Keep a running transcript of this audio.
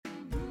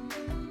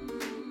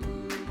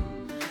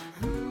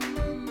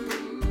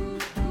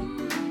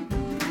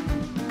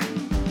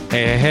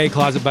Hey,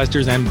 Closet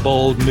Busters and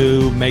Bold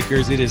Move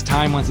Makers. It is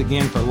time once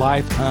again for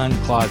Life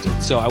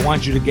Uncloseted. So I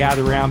want you to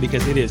gather around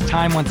because it is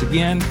time once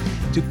again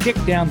to kick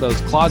down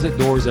those closet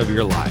doors of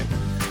your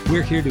life.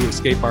 We're here to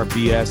escape our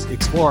BS,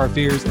 explore our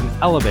fears, and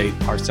elevate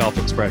our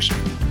self-expression.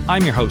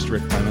 I'm your host,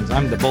 Rick Clemens.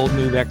 I'm the Bold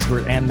Move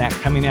expert and that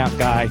coming out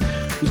guy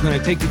who's going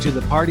to take you to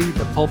the party,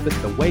 the pulpit,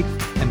 the wake,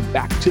 and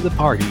back to the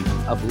party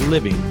of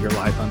living your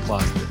life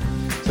uncloseted.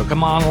 So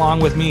come on along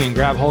with me and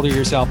grab hold of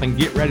yourself and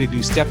get ready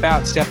to step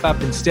out, step up,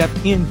 and step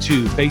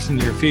into facing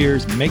your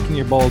fears, making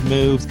your bold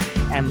moves,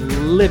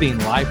 and living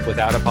life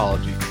without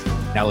apologies.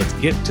 Now let's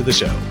get to the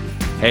show.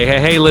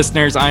 Hey,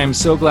 listeners. I am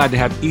so glad to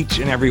have each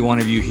and every one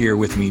of you here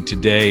with me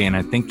today. And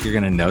I think you're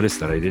going to notice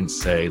that I didn't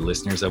say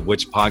listeners of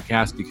which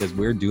podcast because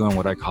we're doing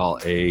what I call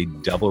a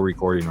double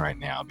recording right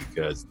now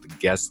because the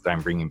guests that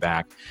I'm bringing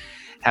back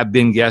have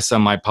been guests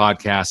on my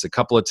podcast a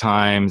couple of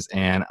times,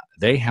 and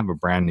they have a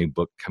brand new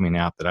book coming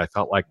out that I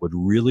felt like would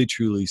really,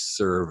 truly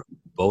serve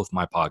both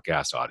my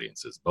podcast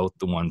audiences, both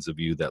the ones of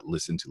you that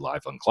listen to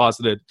Life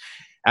Uncloseted,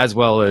 as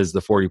well as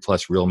the 40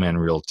 Plus Real Men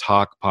Real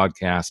Talk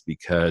podcast,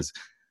 because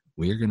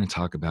we're going to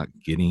talk about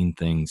getting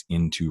things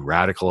into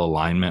radical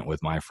alignment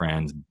with my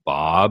friends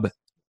Bob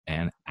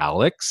and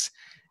Alex.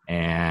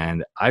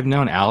 And I've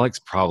known Alex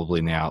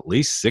probably now at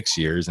least 6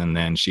 years. And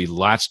then she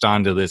latched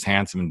onto this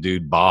handsome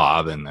dude,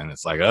 Bob. And then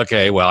it's like,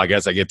 okay, well, I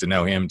guess I get to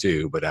know him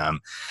too. But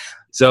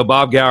so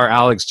Bob Gower,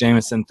 Alex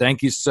Jameson,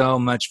 thank you so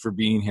much for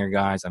being here,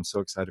 guys. I'm so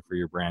excited for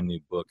your brand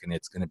new book. And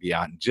it's going to be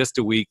out in just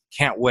a week.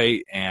 Can't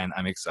wait. And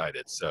I'm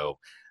excited. So,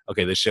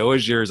 okay, the show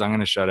is yours. I'm going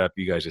to shut up.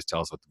 You guys just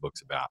tell us what the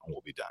book's about and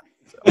we'll be done.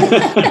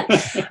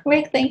 So.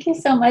 Rick, thank you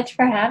so much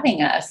for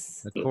having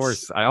us. Of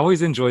course. I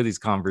always enjoy these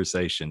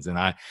conversations. And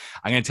I'm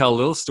going to tell a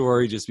little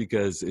story just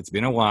because it's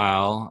been a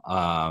while.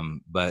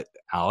 But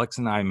Alex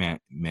and I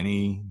met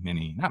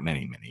not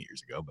many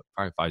years ago, but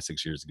probably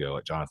 5-6 years ago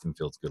at Jonathan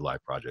Field's Good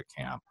Life Project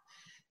Camp.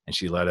 And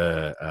she led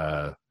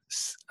a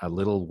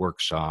little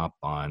workshop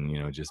on,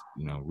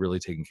 really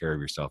taking care of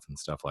yourself and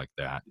stuff like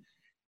that.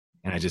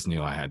 And I just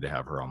knew I had to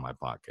have her on my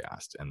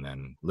podcast. And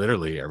then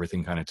literally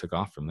everything kind of took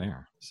off from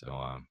there. So,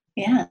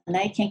 yeah,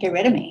 now you can't get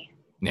rid of me.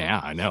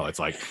 Yeah, I know. It's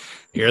like,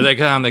 here they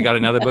come. They got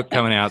another book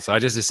coming out. So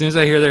as soon as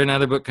I hear there's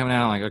another book coming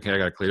out, I'm like, okay, I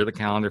got to clear the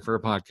calendar for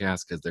a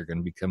podcast because they're going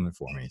to be coming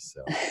for me.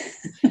 So,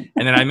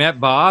 and then I met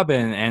Bob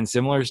and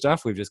similar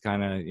stuff. We've just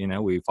kind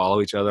of, we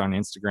follow each other on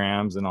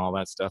Instagrams and all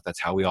that stuff.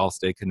 That's how we all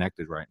stay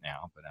connected right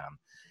now. But,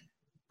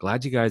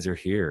 glad you guys are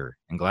here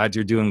and glad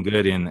you're doing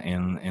good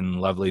in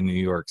lovely New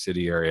York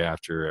City area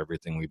after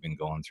everything we've been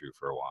going through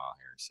for a while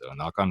here. So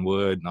knock on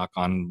wood, knock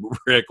on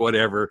Rick,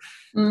 whatever.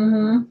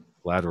 Mm-hmm.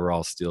 Glad we're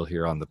all still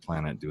here on the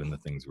planet doing the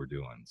things we're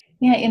doing.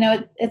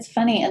 Yeah, it's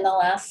funny. In the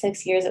last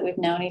 6 years that we've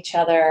known each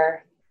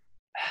other,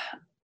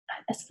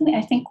 it's funny.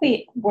 I think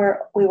we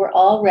were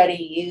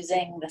already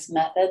using this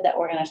method that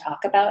we're going to talk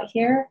about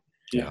here.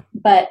 Yeah.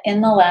 But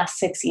in the last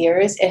 6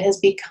 years, it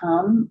has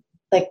become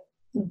like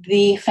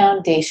the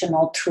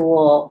foundational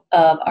tool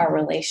of our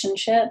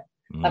relationship,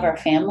 of our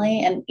family,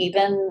 and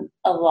even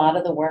a lot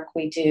of the work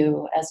we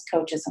do as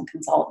coaches and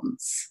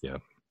consultants. Yeah.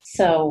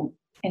 So,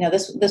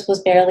 this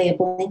was barely a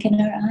blink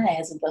in our eye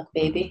as a book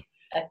baby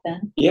back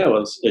then. Yeah,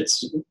 well,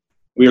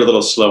 we were a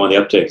little slow on the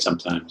uptake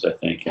sometimes, I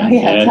think. Tell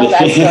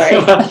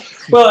that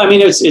story. well, I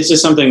mean, it's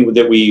just something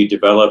that we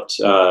developed,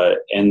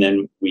 and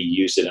then we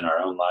used it in our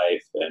own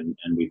life, and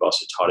we've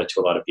also taught it to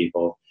a lot of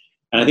people.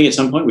 And I think at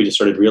some point we just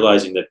started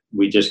realizing that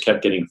we just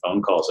kept getting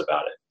phone calls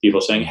about it.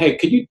 People saying, "Hey,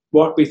 could you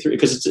walk me through?"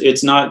 Because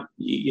it's not,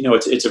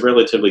 it's a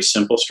relatively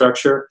simple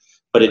structure,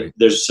 but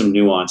there's some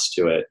nuance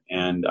to it.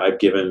 And I've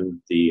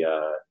given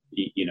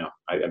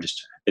I've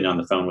just been on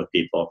the phone with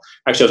people.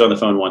 Actually, I was on the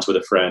phone once with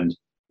a friend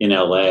in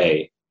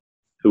LA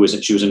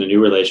she was in a new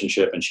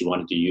relationship and she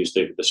wanted to use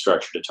the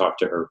structure to talk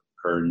to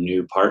her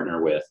new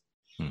partner with.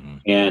 Mm-hmm.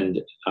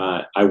 And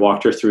I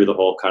walked her through the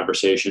whole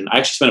conversation. I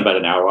actually spent about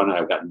an hour on it.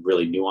 I've gotten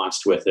really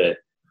nuanced with it.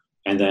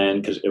 And then,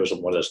 because it was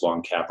one of those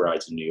long cab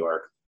rides in New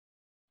York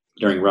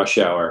during rush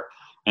hour.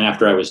 And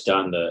after I was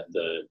done,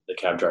 the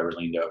cab driver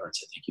leaned over and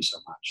said, "Thank you so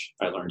much.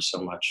 I learned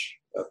so much,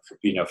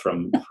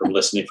 from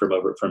listening,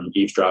 from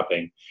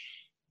eavesdropping."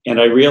 And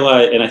I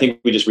realized, and I think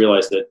we just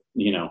realized that,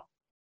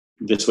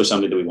 this was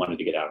something that we wanted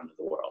to get out into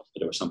the world,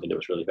 that it was something that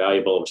was really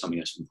valuable. It was something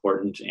that's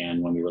important.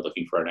 And when we were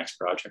looking for our next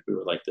project, we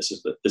were like, this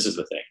is the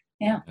thing.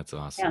 Yeah. That's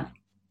awesome. Yeah.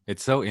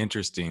 It's so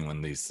interesting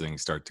when these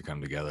things start to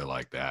come together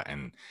like that.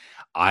 And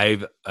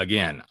I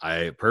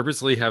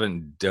purposely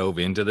haven't dove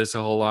into this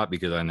a whole lot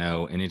because I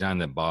know anytime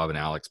that Bob and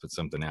Alex put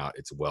something out,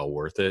 it's well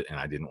worth it. And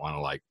I didn't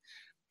want to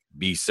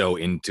be so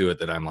into it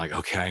that I'm like,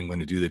 okay, I'm going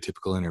to do the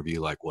typical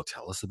interview. Like, well,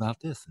 tell us about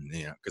this. And,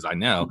 because I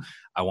know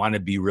I want to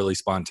be really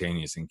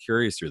spontaneous and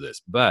curious through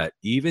this, but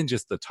even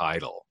just the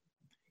title,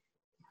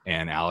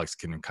 and Alex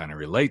can kind of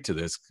relate to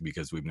this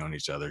because we've known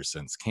each other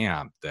since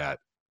camp, that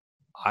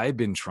I've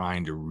been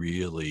trying to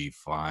really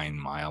find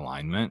my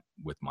alignment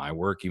with my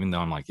work, even though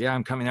I'm like, yeah,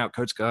 I'm coming out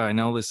coach guy. I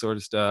know this sort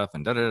of stuff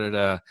and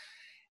da-da-da-da.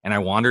 And I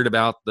wandered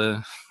about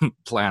the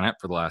planet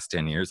for the last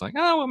 10 years, like,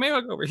 oh, well, maybe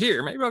I'll go over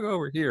here. Maybe I'll go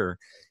over here.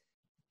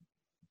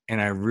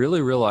 I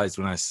really realized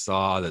when I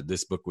saw that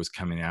this book was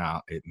coming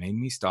out, it made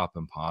me stop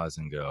and pause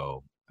and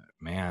go,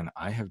 man,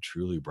 I have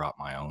truly brought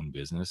my own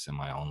business and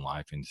my own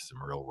life into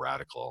some real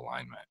radical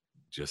alignment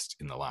just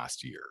in the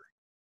last year.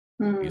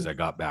 Because I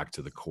got back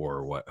to the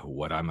core,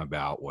 what I'm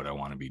about, what I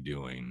want to be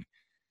doing.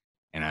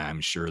 And I'm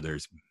sure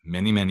there's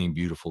many, many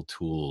beautiful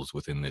tools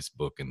within this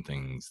book and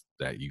things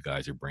that you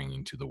guys are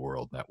bringing to the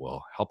world that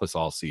will help us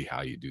all see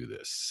how you do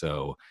this.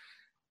 So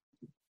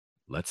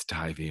let's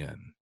dive in.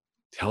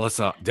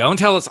 Don't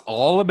tell us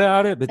all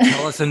about it, but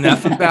tell us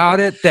enough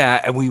about it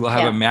that and we will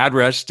have a mad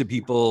rush to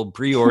people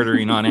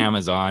pre-ordering on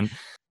Amazon.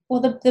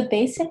 Well, the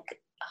basic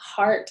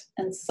heart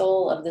and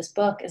soul of this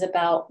book is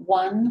about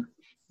one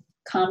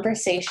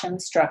conversation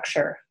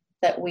structure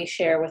that we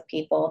share with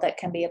people that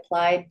can be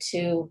applied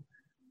to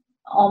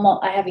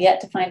almost, I have yet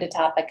to find a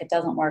topic it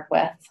doesn't work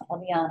with, I'll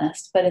be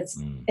honest, but it's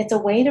a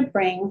way to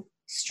bring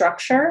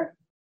structure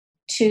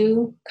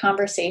to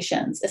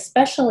conversations,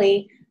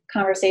 especially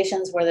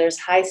conversations where there's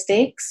high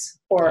stakes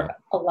or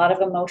a lot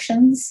of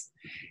emotions.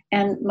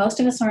 And most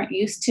of us aren't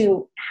used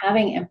to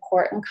having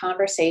important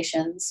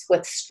conversations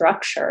with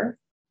structure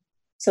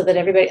so that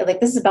everybody, like,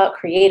 this is about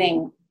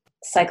creating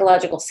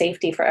psychological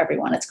safety for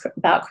everyone. It's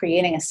about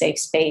creating a safe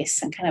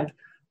space and kind of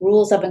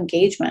rules of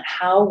engagement,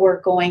 how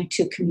we're going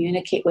to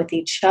communicate with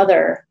each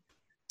other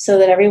so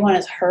that everyone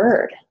is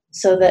heard,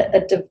 so that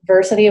a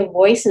diversity of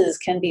voices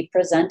can be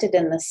presented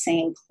in the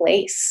same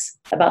place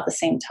about the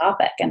same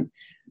topic. And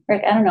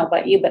Rick, I don't know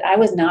about you, but I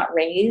was not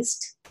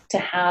raised to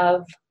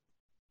have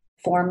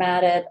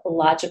formatted,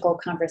 logical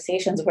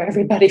conversations where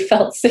everybody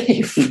felt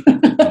safe.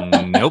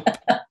 Nope.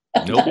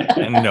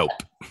 And nope.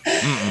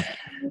 Mm-mm.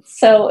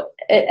 So,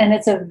 and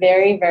it's a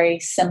very, very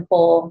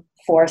simple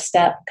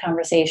 4-step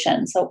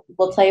conversation. So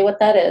we'll tell you what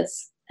that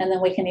is. And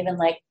then we can even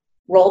like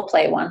role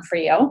play one for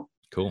you.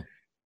 Cool.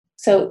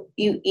 So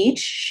you each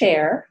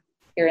share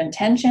your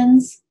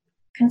intentions,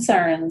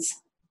 concerns,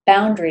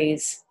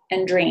 boundaries,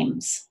 and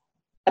dreams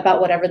about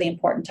whatever the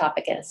important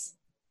topic is.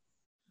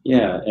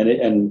 Yeah.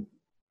 And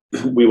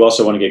we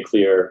also want to get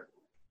clear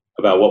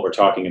about what we're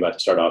talking about to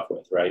start off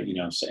with, right?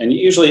 And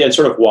usually it's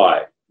sort of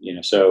why,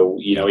 so,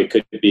 it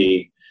could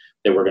be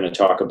that we're going to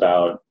talk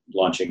about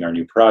launching our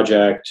new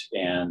project.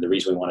 And the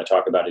reason we want to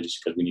talk about it is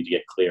because we need to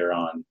get clear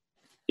on,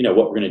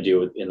 what we're going to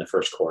do in the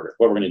first quarter,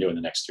 what we're going to do in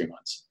the next 3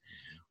 months.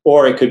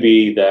 Or it could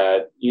be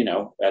that,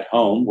 at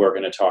home, we're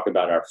going to talk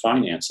about our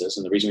finances.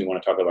 And the reason we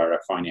want to talk about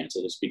our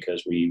finances is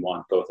because we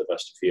want both of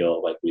us to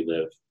feel like we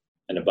live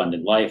an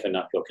abundant life and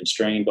not feel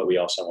constrained, but we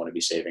also want to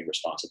be saving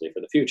responsibly for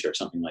the future,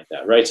 something like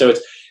that, right? So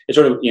it's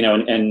sort of,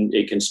 and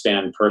it can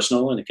span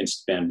personal and it can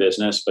span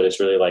business, but it's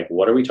really like,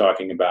 what are we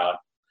talking about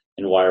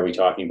and why are we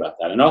talking about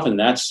that? And often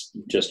that's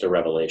just a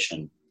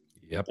revelation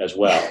as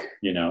well,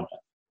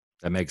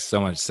 That makes so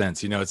much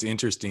sense. It's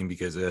interesting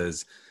because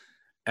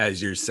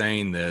as you're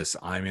saying this,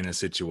 I'm in a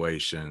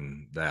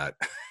situation that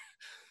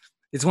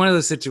it's one of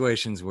those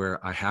situations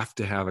where I have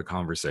to have a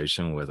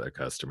conversation with a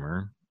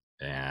customer.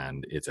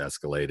 And it's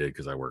escalated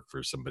because I work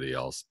for somebody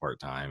else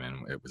part-time.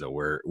 And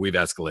we've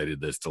escalated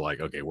this to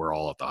like, okay, we're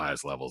all at the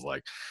highest levels.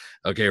 Like,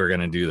 okay, we're going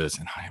to do this.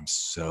 And I am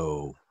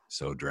so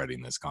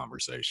dreading this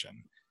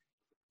conversation.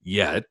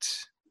 Yet,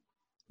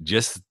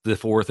 just the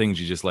 4 things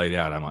you just laid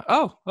out, I'm like,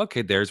 oh,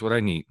 okay, there's what I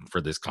need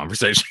for this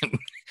conversation.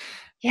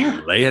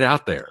 Yeah. Lay it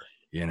out there,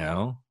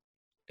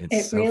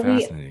 It's so really,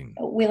 fascinating.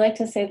 We like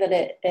to say that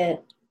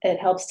it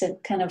helps to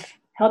kind of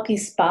help you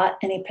spot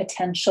any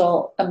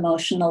potential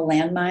emotional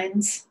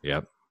landmines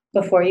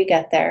before you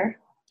get there.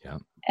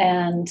 Yep.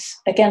 And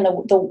again,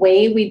 the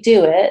way we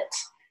do it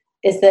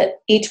is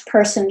that each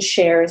person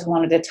shares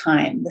one at a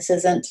time. This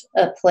isn't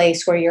a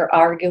place where you're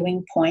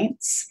arguing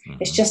points. Mm-hmm.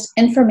 It's just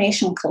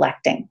information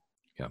collecting.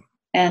 Yep.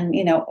 And,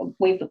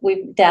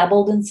 we've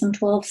dabbled in some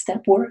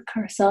 12-step work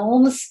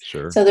ourselves.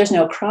 Sure. So there's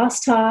no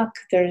crosstalk.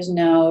 There's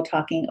no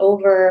talking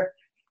over.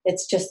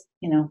 It's just,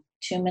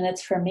 2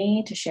 minutes for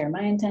me to share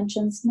my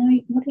intentions. No,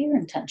 what are your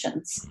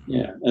intentions?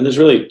 Yeah. And there's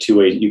really 2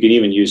 ways. You can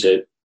even use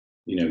it,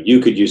 you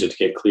could use it to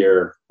get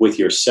clear with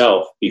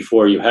yourself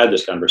before you had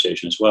this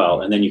conversation as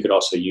well. And then you could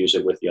also use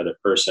it with the other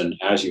person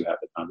as you have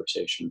the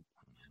conversation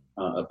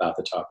about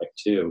the topic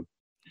too.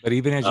 But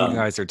even as you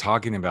guys are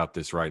talking about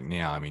this right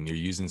now, I mean, you're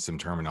using some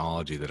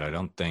terminology that I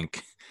don't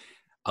think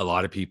a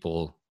lot of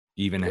people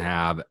even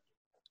have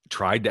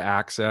tried to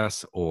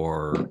access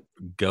or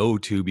go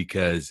to,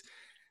 because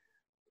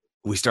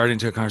we started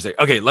into a conversation.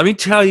 Okay, let me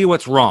tell you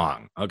what's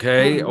wrong.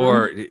 Okay. Mm-hmm.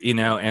 Or,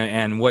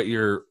 and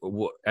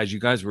what as you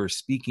guys were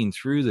speaking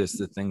through this,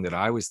 the thing that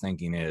I was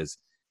thinking is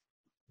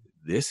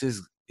this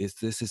is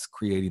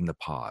creating the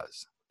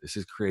pause. This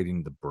is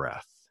creating the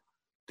breath.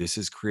 This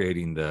is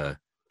creating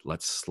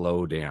let's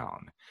slow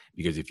down.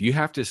 Because if you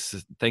have to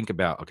think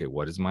about, okay,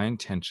 what is my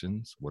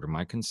intentions? What are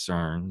my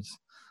concerns?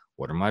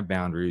 What are my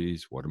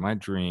boundaries? What are my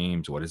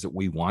dreams? What is it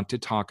we want to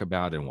talk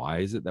about? And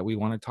why is it that we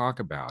want to talk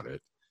about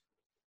it?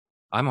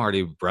 I'm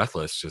already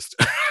breathless just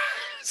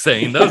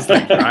saying those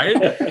things,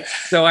 right?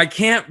 So I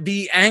can't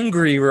be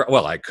angry.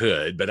 Well, I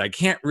could, but I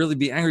can't really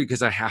be angry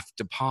because I have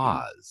to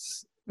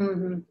pause.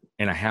 Mm-hmm.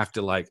 And I have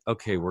to like,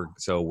 okay,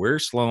 we're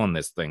slowing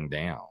this thing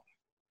down.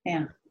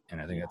 Yeah. And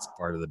I think that's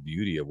part of the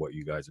beauty of what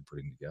you guys are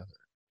putting together.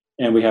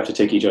 And we have to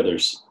take each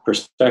other's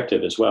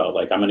perspective as well.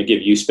 Like, I'm going to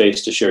give you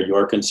space to share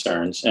your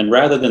concerns. And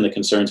rather than the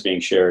concerns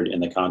being shared in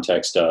the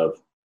context of,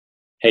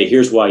 hey,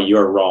 here's why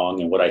you're wrong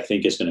and what I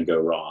think is going to go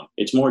wrong,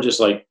 it's more just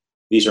like,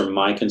 these are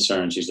my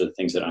concerns. These are the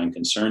things that I'm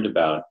concerned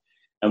about.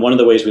 And one of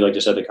the ways we like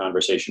to set the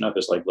conversation up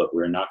is like, look,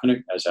 we're not going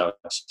to, as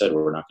Alex said,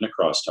 we're not going to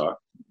crosstalk.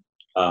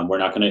 We're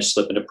not going to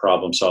slip into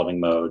problem solving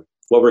mode.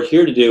 What we're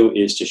here to do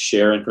is to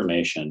share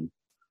information.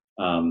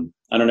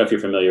 I don't know if you're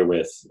familiar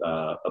with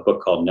a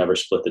book called Never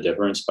Split the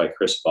Difference by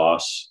Chris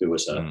Voss, who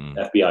was an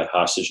FBI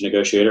hostage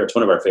negotiator. It's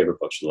one of our favorite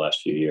books for the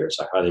last few years.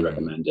 I highly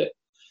recommend it.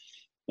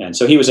 And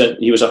so he was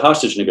a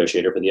hostage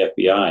negotiator for the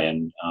FBI.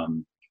 And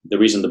the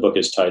reason the book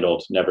is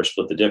titled Never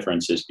Split the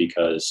Difference is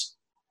because,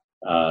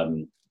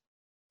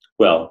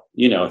 well,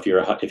 you know, if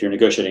you're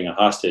negotiating a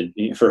hostage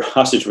for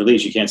hostage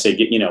release, you can't say,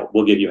 you know,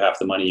 we'll give you half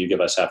the money, you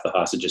give us half the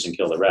hostages and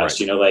kill the rest. Right.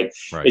 You know, like,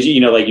 Right.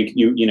 you know, like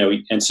you know,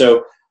 and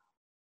so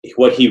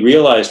what he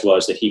realized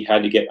was that he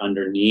had to get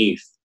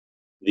underneath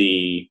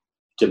the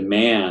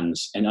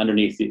demands and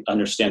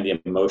understand the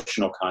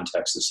emotional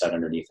context that's set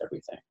underneath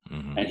everything.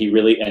 Mm-hmm.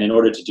 And in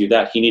order to do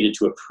that, he needed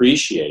to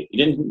appreciate, he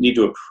didn't need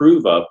to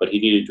approve of, but he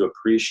needed to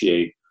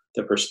appreciate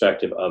the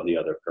perspective of the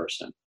other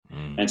person.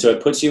 And so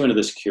it puts you into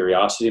this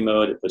curiosity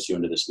mode. It puts you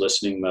into this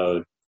listening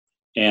mode.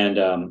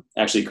 And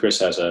actually, Chris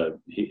has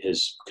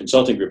his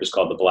consulting group is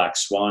called the Black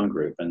Swan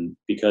Group. And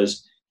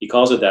because he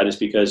calls it that is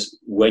because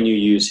when you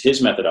use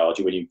his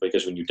methodology, when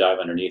you dive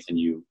underneath and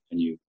you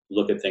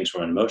look at things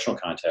from an emotional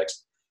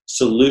context,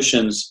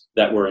 solutions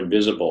that were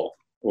invisible,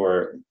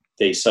 or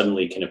they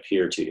suddenly can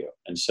appear to you.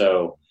 And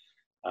so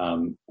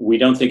we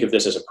don't think of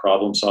this as a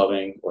problem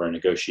solving or a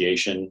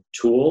negotiation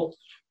tool,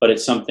 but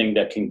it's something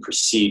that can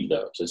precede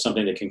those. It's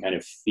something that can kind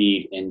of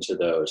feed into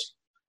those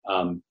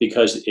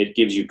because it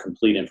gives you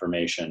complete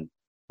information,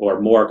 or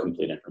more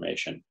complete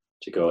information,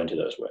 to go into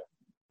those with.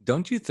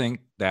 Don't you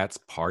think that's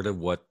part of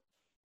what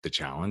the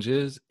challenge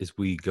is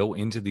we go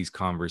into these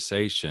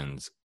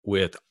conversations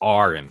with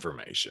our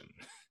information,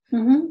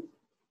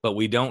 but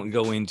we don't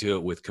go into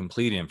it with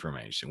complete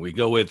information. We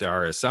go with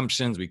our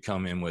assumptions. We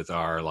come in with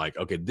our like,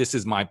 okay, this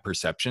is my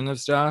perception of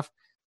stuff,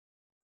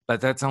 but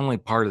that's only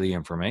part of the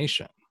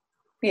information.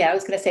 Yeah, I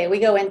was going to say, we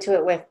go into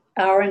it with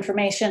our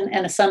information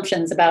and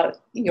assumptions about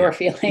your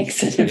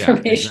feelings and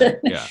information.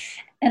 Yeah.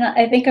 And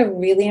I think a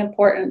really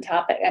important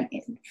topic, I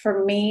mean,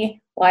 for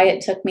me, why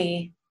it took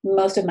me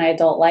most of my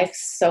adult life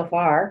so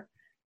far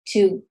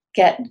to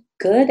get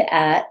good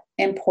at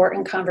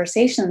important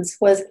conversations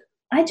was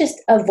I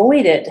just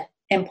avoided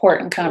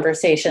important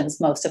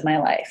conversations most of my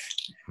life.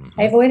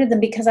 I avoided them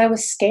because I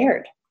was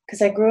scared,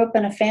 because I grew up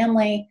in a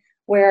family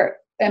where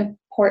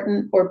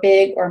important or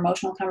big or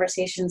emotional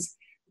conversations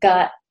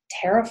got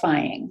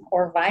terrifying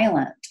or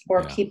violent,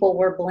 or people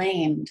were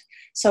blamed.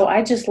 So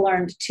I just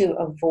learned to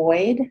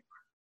avoid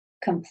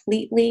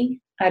completely.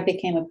 I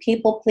became a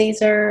people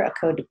pleaser, a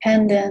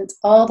codependent,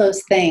 all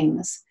those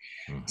things.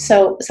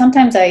 So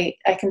sometimes I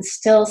can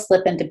still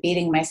slip into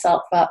beating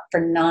myself up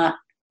for not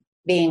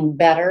being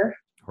better.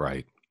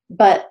 Right.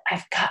 But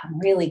I've gotten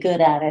really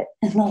good at it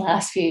in the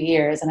last few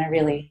years. And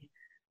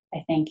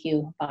I thank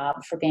you,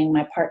 Bob, for being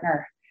my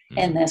partner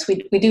in this.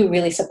 We do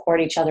really support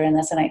each other in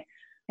this. And I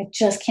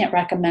just can't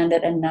recommend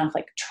it enough.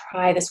 Like,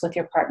 try this with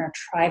your partner,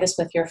 try this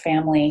with your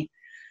family.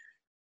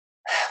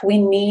 We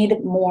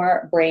need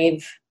more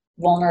brave,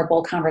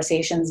 vulnerable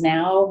conversations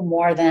now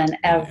more than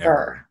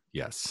ever.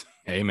 Yes.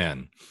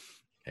 Amen.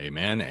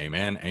 Amen.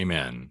 Amen.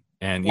 Amen.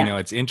 And, you know,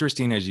 it's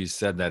interesting as you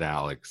said that,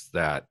 Alex,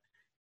 that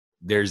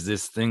there's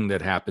this thing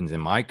that happens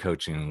in my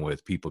coaching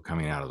with people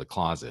coming out of the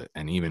closet.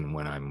 And even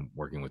when I'm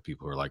working with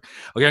people who are like,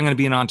 okay, I'm going to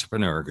be an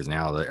entrepreneur, because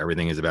now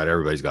everything is about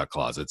everybody's got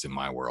closets in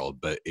my world,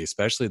 but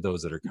especially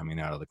those that are coming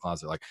out of the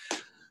closet, like,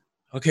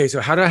 okay,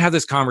 so how do I have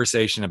this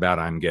conversation about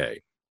I'm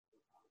gay?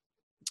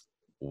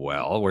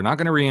 Well, we're not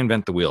going to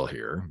reinvent the wheel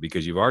here,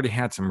 because you've already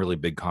had some really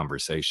big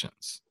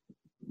conversations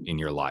in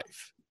your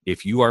life.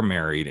 If you are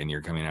married and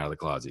you're coming out of the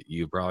closet,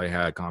 you've probably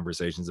had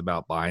conversations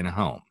about buying a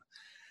home,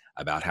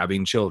 about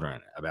having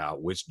children,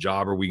 about which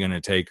job are we going to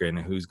take, and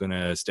who's going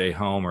to stay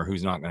home or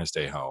who's not going to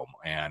stay home,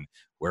 and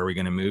where are we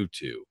going to move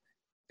to.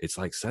 It's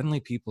like suddenly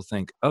people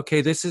think,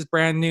 okay, this is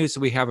brand new, so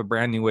we have a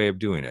brand new way of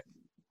doing it.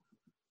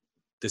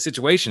 The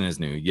situation is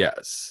new,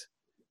 yes,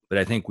 but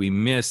I think we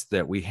miss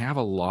that we have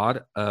a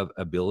lot of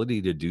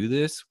ability to do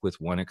this, with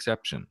one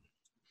exception.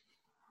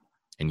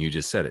 And you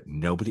just said it.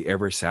 Nobody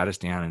ever sat us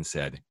down and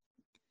said,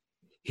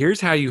 here's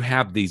how you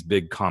have these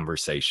big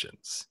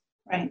conversations.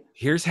 Right.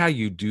 Here's how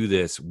you do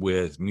this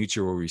with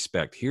mutual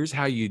respect. Here's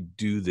how you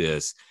do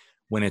this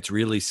when it's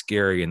really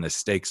scary and the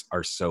stakes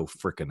are so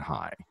freaking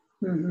high.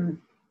 And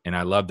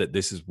I love that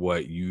this is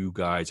what you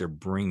guys are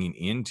bringing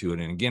into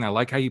it. And again, I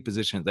like how you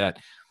position it, that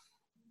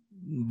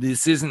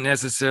this isn't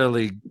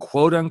necessarily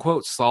quote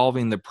unquote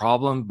solving the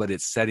problem, but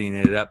it's setting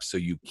it up so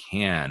you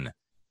can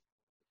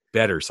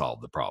better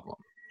solve the problem.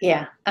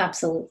 Yeah,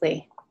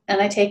 absolutely.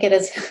 And I take it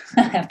as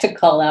I have to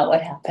call out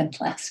what happened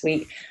last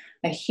week.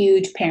 a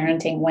huge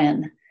parenting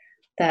win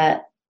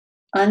that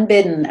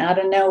unbidden out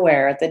of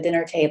nowhere at the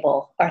dinner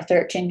table, our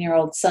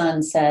 13-year-old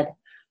son said,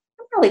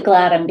 "I'm really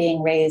glad I'm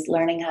being raised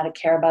learning how to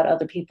care about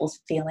other people's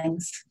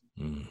feelings."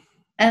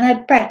 And I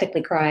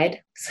practically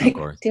cried. It's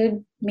like,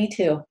 dude, me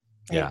too.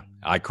 Yeah,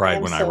 I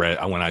cried when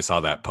I saw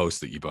that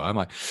post that you put. I'm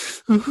like,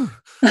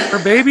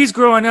 her baby's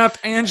growing up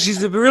and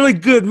she's a really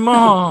good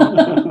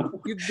mom.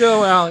 You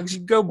go, Alex.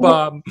 You go,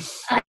 Bob.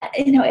 Well,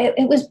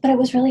 it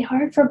was really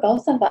hard for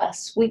both of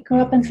us. We grew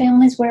up in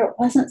families where it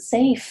wasn't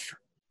safe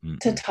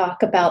to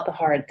talk about the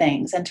hard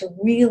things and to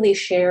really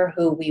share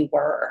who we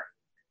were.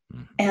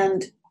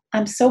 And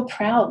I'm so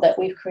proud that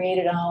we've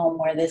created a home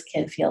where this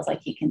kid feels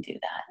like he can do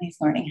that and he's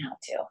learning how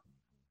to.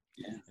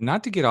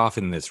 Not to get off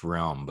in this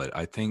realm, but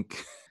I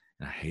think,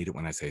 and I hate it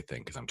when I say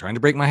think because I'm trying to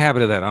break my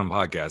habit of that on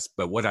podcasts,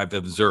 but what I've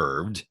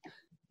observed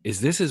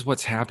is this is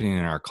what's happening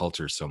in our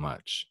culture so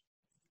much.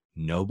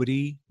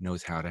 Nobody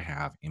knows how to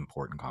have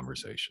important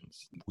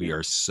conversations. We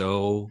are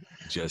so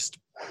just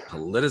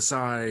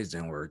politicized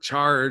and we're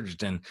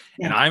charged and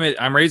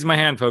I'm raising my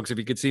hand, folks. If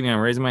you could see me, I'm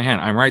raising my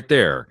hand. I'm right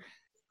there.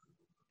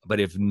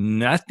 But if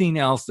nothing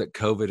else that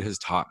COVID has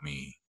taught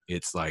me,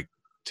 it's like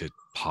to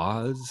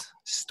pause,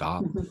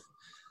 stop,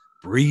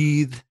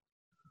 breathe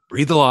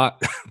a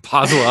lot,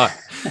 pause a lot,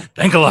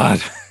 think a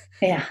lot.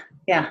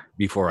 Yeah.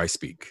 Before I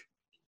speak.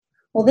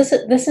 Well, this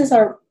is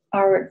our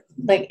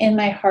like in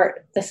my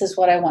heart, this is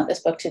what I want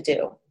this book to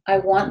do. I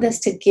want this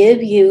to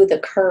give you the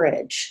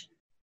courage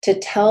to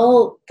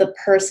tell the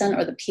person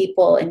or the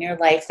people in your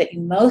life that you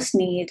most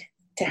need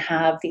to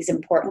have these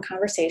important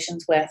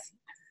conversations with,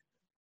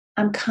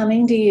 I'm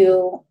coming to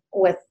you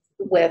with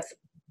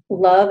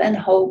love and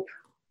hope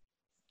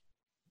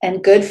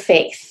and good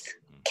faith.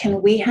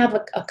 Can we have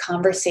a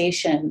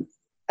conversation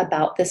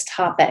about this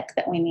topic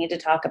that we need to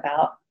talk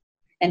about?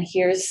 And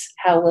here's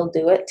how we'll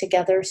do it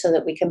together so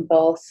that we can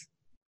both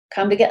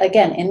come together,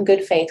 again, in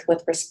good faith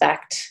with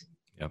respect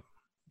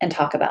and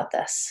talk about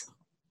this.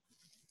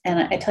 And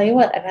I tell you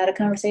what, I've had a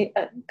conversation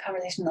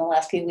in the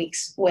last few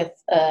weeks with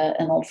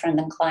an old friend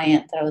and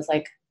client that I was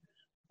like,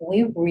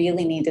 we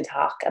really need to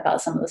talk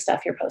about some of the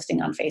stuff you're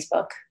posting on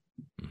Facebook.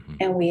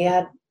 And we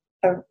had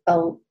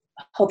a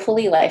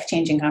hopefully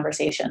life-changing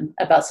conversation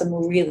about some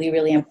really,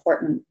 really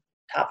important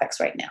topics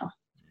right now.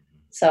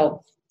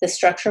 So the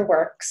structure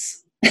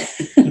works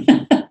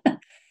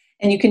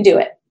and you can do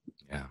it.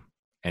 Yeah.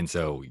 And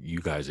so you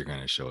guys are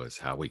going to show us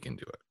how we can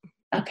do it.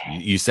 Okay.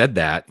 You said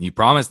that. You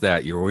promised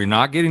that. We're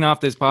not getting off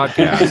this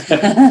podcast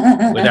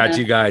without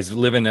you guys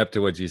living up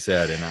to what you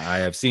said. And I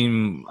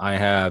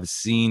have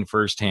seen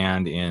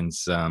firsthand in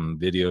some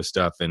video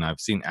stuff, and I've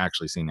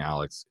actually seen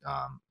Alex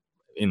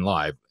in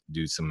live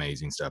do some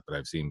amazing stuff, but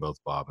I've seen both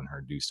Bob and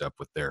her do stuff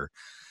with their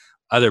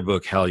other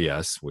book, Hell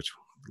Yes, which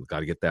we've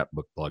got to get that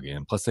book plug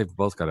in. Plus, they've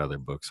both got other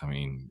books. I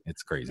mean,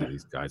 it's crazy.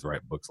 These guys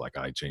write books like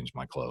I Changed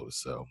My Clothes.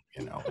 So,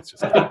 it's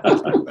just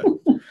but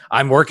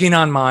I'm working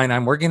on mine.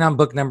 I'm working on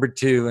book number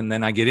 2, and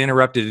then I get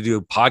interrupted to do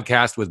a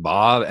podcast with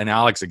Bob and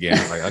Alex again.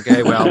 It's like,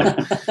 okay, well,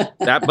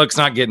 that book's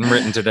not getting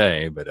written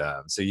today. But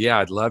so, yeah,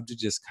 I'd love to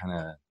just kind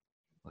of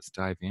let's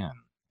dive in.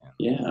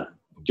 Yeah.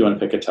 Do you want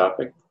to pick a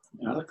topic,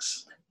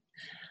 Alex?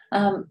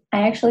 I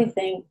actually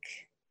think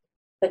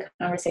the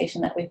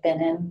conversation that we've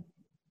been in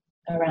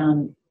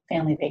around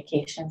family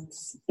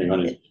vacations.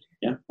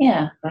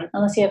 Yeah. Right.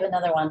 Unless you have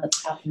another one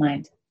that's top of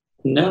mind.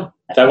 No,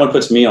 that one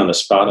puts me on the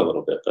spot a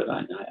little bit, but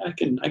I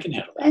can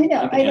handle that.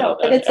 I know.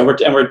 But it's and we're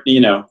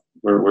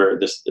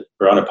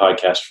on a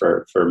podcast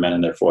for men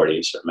in their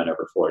 40s or men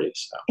over 40s.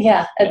 So.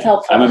 Yeah, it's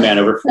helpful. I'm a man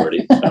over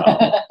 40.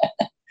 So.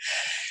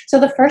 So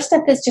the first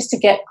step is just to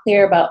get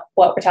clear about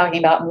what we're talking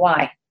about and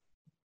why.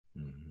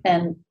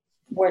 And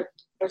we're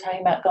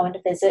talking about going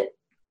to visit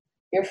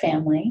your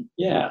family.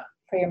 Yeah.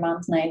 For your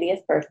mom's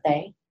 90th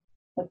birthday,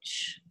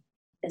 which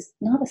is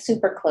not a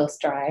super close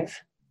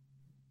drive.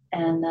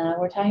 And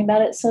we're talking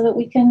about it so that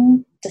we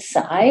can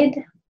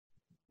decide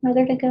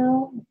whether to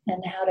go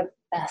and how to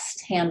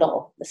best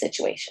handle the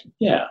situation.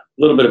 Yeah. A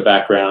little bit of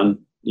background,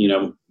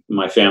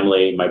 my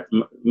family,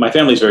 my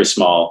family's very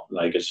small.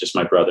 Like it's just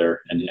my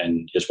brother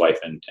and his wife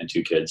and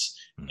 2 kids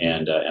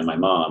and my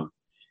mom.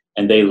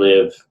 And they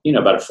live,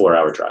 about a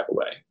 4-hour drive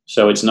away.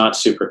 So it's not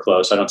super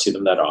close. I don't see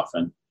them that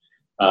often.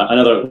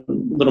 Another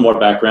little more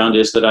background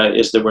is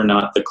that we're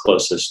not the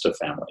closest of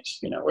families.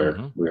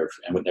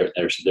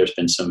 There's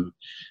been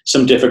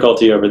some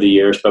difficulty over the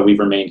years, but we've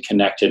remained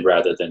connected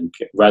rather than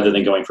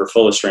going for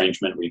full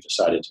estrangement. We've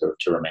decided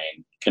to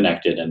remain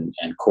connected and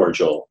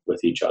cordial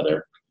with each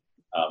other.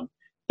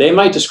 They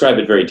might describe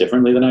it very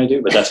differently than I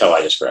do, but that's how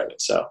I describe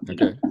it. So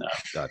okay,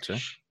 gotcha.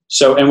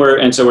 So we're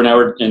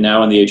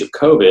now in the age of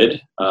COVID,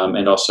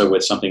 and also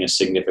with something as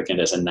significant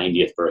as a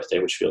 90th birthday,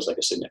 which feels like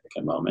a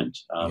significant moment.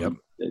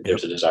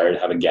 There's a desire to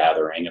have a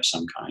gathering of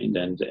some kind,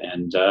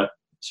 and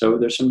so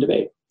there's some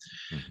debate.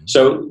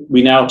 So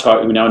we now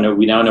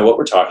know what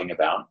we're talking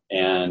about,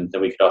 and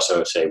then we could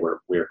also say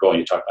we're going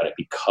to talk about it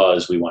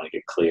because we want to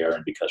get clear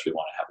and because we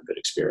want to have a good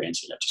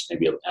experience, and just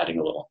maybe adding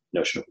a little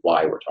notion of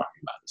why we're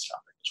talking about this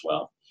topic as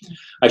well.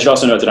 I should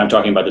also note that I'm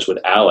talking about this with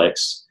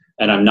Alex.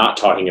 and I'm not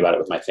talking about it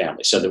with my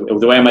family. So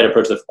the way I might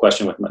approach the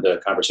question with the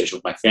conversation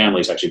with my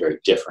family is actually very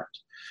different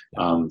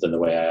than the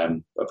way I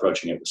am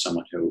approaching it with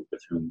someone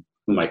with whom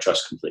I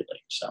trust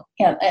completely. So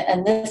yeah,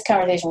 and this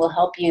conversation will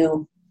help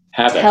you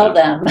have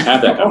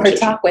that or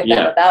talk with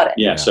them about it.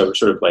 Yeah. So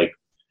sort of like,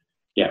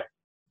 yeah,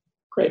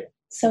 great.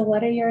 So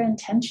what are your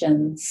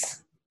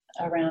intentions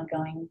around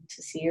going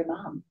to see your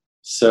mom?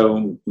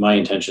 So my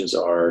intentions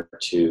are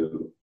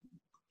to,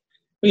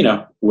 you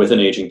know, with an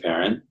aging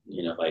parent,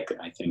 you know, like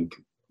I think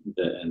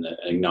and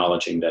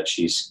acknowledging that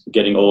she's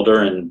getting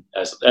older, and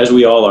as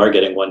we all are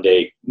getting one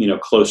day, you know,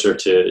 closer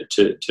to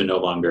no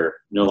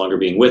longer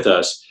being with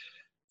us,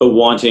 but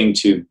wanting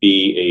to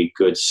be a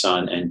good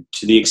son, and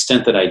to the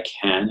extent that I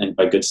can, and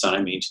by good son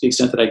I mean to the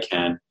extent that I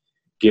can,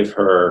 give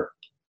her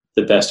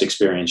the best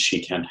experience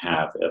she can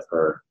have of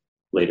her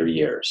later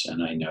years.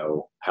 And I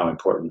know how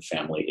important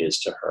family is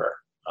to her.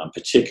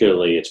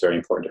 Particularly, it's very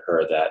important to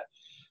her that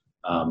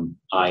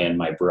I and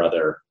my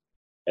brother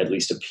at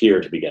least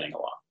appear to be getting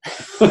along.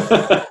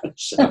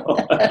 So,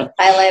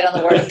 highlight on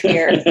the word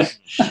appear.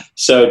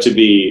 So to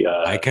be,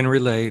 I can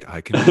relate.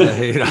 I can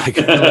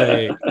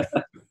relate.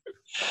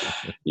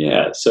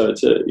 Yeah. So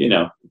to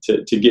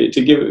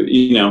give,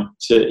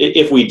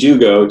 if we do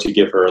go, to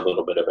give her a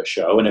little bit of a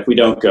show, and if we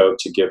don't go,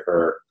 to give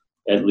her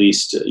at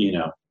least,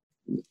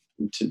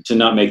 to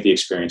not make the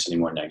experience any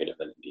more negative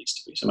than it needs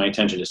to be. So my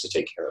intention is to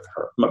take care of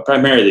her.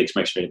 Primarily,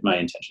 my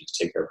intention is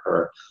to take care of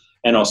her,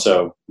 and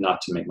also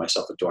not to make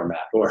myself a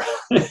doormat or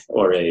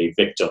a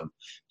victim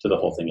to the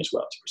whole thing as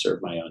well, to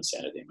preserve my own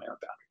sanity and my own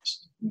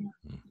boundaries. Yeah.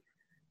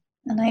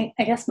 And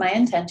I guess my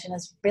intention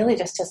is really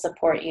just to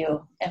support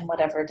you in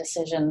whatever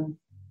decision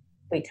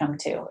we come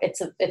to.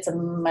 It's a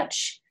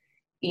much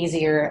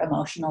easier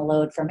emotional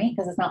load for me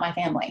because it's not my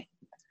family.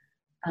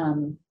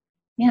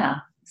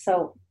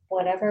 So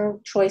whatever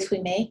choice we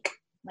make,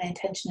 my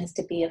intention is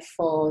to be a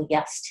full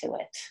yes to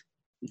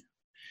it.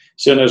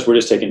 So notice we're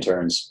just taking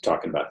turns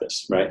talking about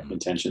this, right?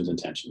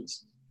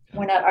 Intentions.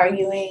 We're not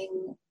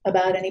arguing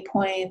about any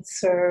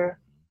points or...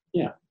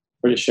 Yeah,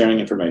 we're just sharing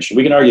information.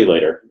 We can argue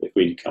later if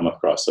we come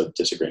across a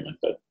disagreement,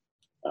 but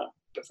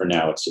for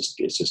now it's just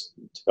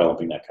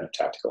developing that kind of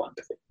tactical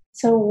empathy.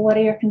 So what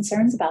are your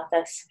concerns about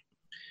this?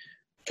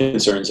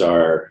 Concerns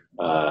are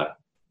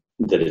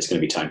that it's going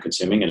to be time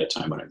consuming at a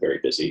time when I'm very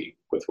busy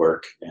with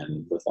work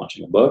and with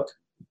launching a book.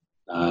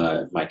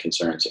 My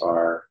concerns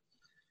are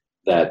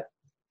that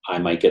I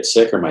might get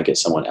sick or might get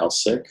someone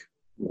else sick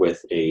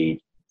with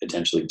a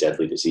potentially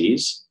deadly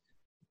disease.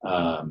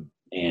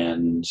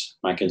 And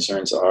my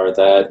concerns are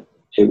that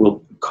it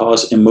will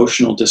cause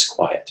emotional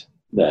disquiet,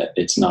 that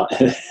it's not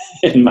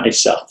in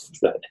myself,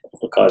 that it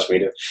will cause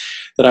me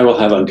that I will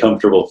have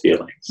uncomfortable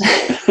feelings.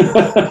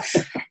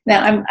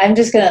 Now, I'm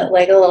just going to,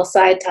 like, a little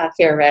side talk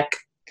here, Rick.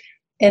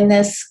 In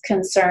this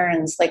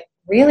concerns, like,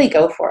 really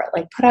go for it.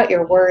 Like, put out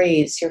your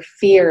worries, your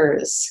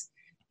fears,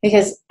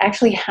 because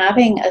actually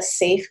having a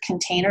safe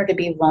container to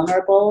be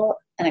vulnerable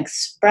and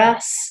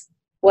express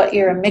what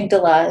your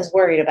amygdala is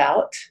worried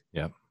about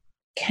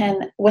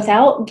can,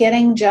 without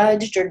getting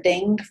judged or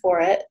dinged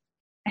for it,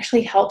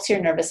 actually helps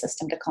your nervous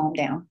system to calm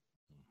down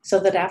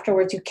so that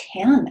afterwards you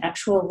can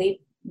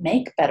actually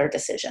make better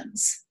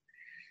decisions.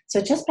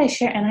 So just by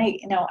sharing,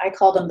 and I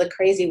call them the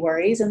crazy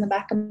worries in the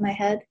back of my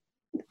head,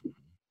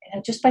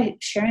 just by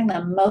sharing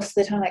them most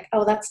of the time, like,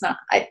 oh, that's not,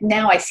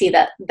 now I see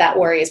that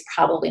worry is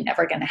probably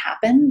never going to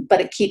happen, but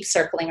it keeps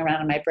circling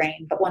around in my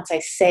brain. But once I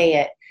say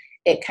it,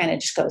 it kind of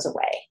just goes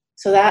away.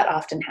 So that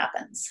often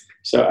happens.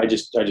 So I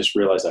just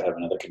realized I have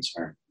another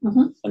concern.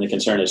 Mm-hmm. And the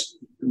concern is,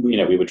 we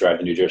would drive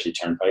the New Jersey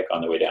Turnpike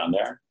on the way down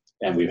there,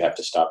 and we'd have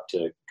to stop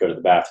to go to the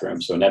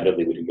bathroom. So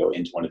inevitably we would go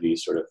into one of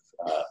these sort of,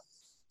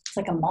 it's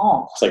like a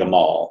mall. It's like a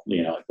mall,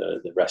 like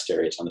the rest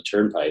areas on the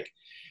Turnpike.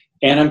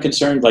 And I'm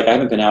concerned, like, I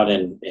haven't been out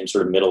in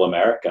sort of middle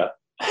America,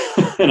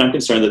 and I'm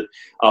concerned that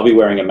I'll be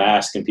wearing a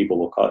mask and people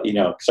will call,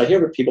 because I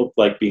hear people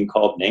like being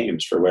called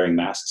names for wearing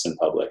masks in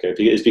public.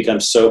 It's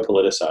become so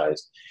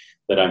politicized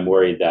that I'm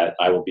worried that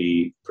I will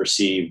be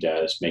perceived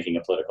as making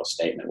a political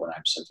statement when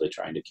I'm simply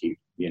trying to keep,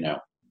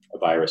 a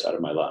virus out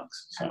of my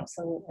lungs. So,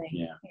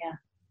 absolutely.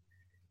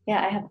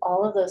 Yeah. I have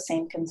all of those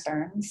same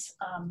concerns.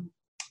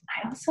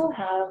 I also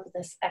have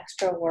this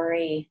extra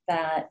worry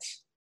that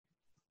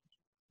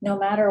no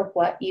matter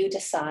what you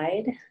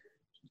decide,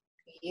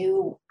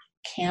 you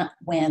can't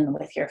win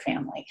with your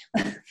family.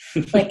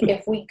 Like,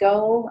 if we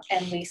go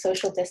and we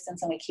social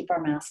distance and we keep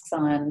our masks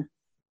on,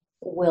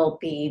 we'll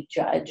be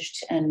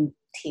judged and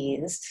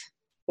teased,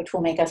 which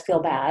will make us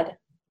feel bad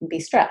and be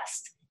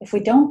stressed. If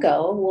we don't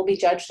go, we'll be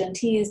judged and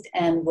teased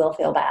and we'll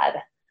feel bad.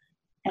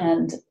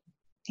 And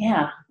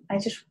I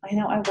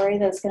worry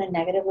that it's going to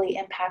negatively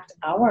impact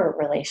our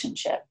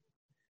relationship.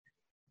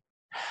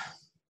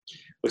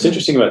 What's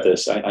interesting about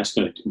this, I'm just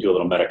going to do a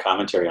little meta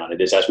commentary on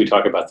it, is as we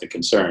talk about the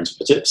concerns,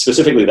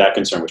 specifically that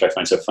concern, which I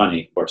find so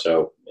funny or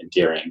so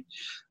endearing,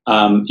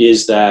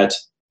 is that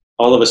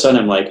all of a sudden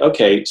I'm like,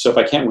 okay, so if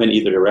I can't win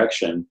either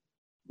direction,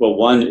 well,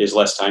 one is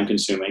less time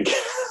consuming.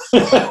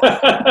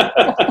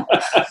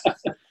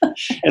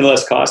 And and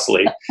less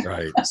costly.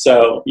 Right.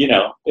 So,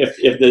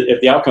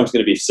 if the outcome's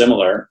going to be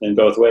similar in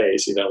both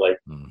ways, like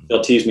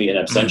they'll tease me in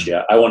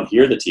absentia. I won't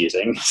hear the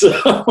teasing.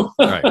 So.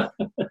 Right.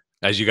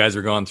 As you guys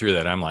are going through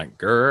that, I'm like,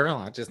 girl,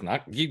 I just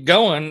not keep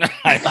going.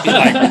 I feel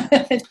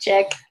like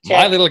check.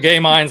 My little gay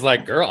mind's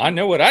like, girl, I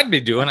know what I'd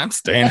be doing. I'm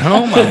staying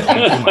home. I'm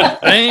going to do my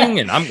thing,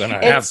 and I'm going to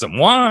have some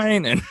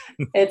wine. And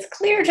it's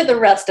clear to the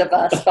rest of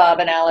us, Bob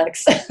and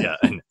Alex.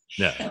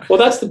 Yeah. Well,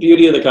 that's the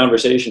beauty of the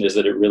conversation, is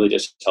that it really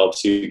just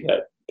helps you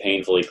get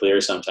painfully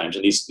clear sometimes.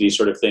 And these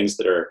sort of things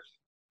that are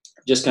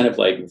just kind of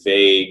like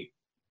vague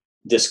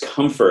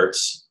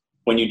discomforts,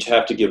 when you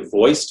have to give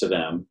voice to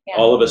them,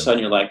 all of a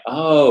sudden you're like,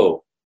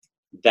 oh,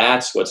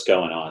 that's what's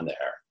going on there.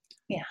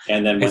 Yeah.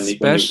 And then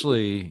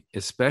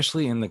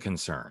especially in the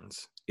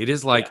concerns, it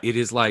is like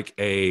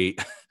a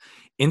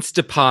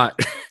Instapot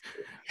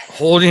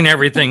holding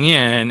everything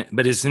in,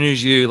 but as soon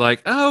as you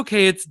like, oh,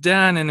 okay, it's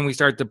done, and then we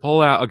start to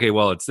pull out, okay,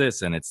 well, it's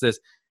this and it's this,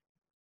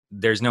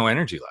 there's no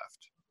energy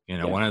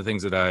left. One of the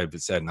things that I've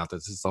said, not that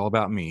this is all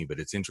about me, but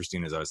it's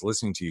interesting, as I was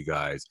listening to you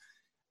guys,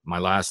 my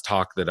last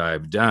talk that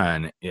I've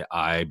done,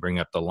 I bring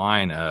up the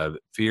line of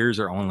fears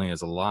are only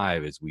as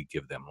alive as we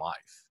give them life.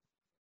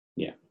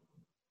 Yeah.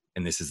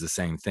 And this is the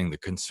same thing. The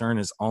concern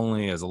is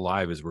only as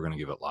alive as we're going to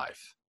give it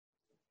life.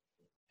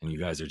 And you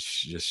guys are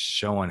just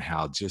showing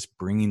how just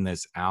bringing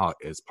this out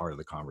as part of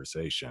the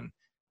conversation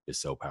is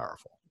so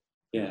powerful.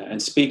 Yeah, and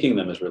speaking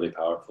them is really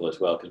powerful as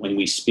well. Because when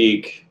we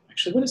speak,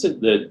 actually, what is it?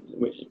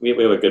 We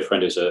have a good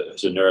friend who's a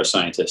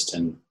neuroscientist,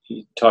 and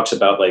he talks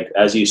about, like,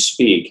 as you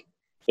speak,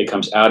 it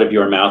comes out of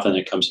your mouth and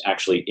it comes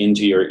actually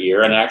into your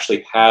ear, and it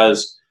actually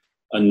has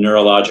a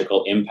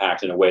neurological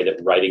impact in a way that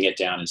writing it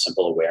down in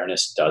simple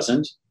awareness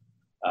doesn't.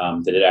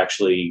 That it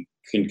actually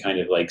can kind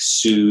of like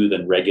soothe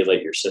and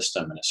regulate your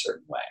system in a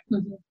certain way.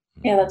 Mm-hmm.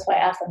 Yeah, that's why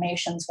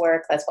affirmations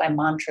work. That's why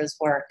mantras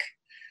work.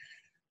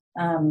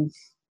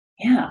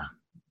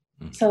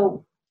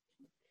 So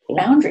cool.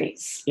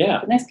 Boundaries. Yeah.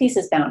 The next piece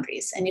is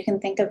boundaries. And you can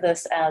think of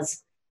this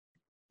as,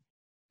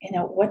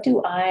 what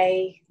do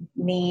I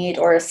need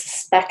or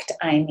suspect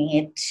I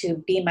need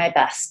to be my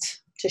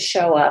best, to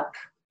show up?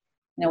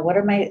 What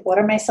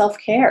are my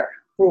self-care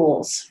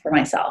rules for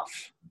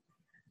myself?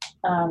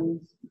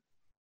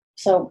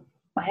 So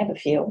I have a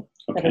few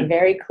that are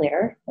very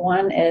clear.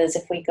 One is,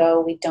 if we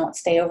go, we don't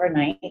stay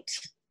overnight.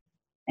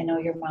 I know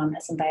your mom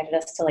has invited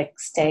us to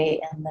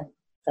stay in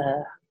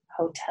the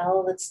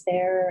hotel that's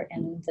there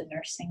in the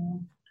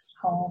nursing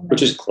home.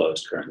 Which is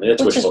closed currently.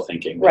 That's wishful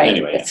thinking. Right.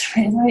 Anyway. It's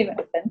really not even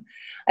open.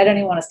 I don't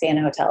even want to stay in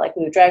a hotel.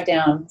 We would drive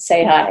down,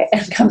 say hi,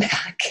 and come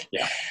back.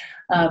 Yeah.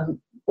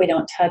 We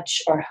don't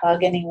touch or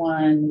hug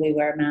anyone. We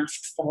wear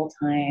masks the whole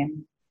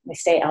time. We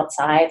stay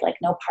outside,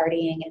 no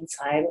partying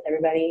inside with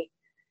everybody.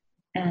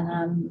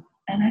 And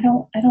I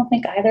don't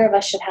think either of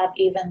us should have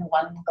even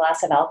one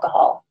glass of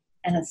alcohol.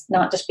 And it's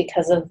not just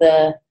because of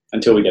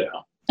until we get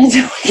home.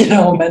 Until we get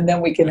home, and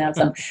then we can have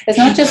some. It's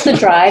not just the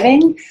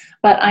driving,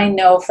 but I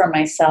know for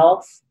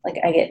myself,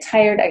 I get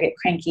tired, I get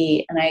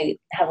cranky, and I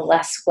have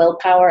less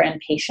willpower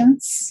and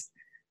patience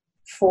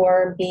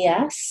for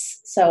BS.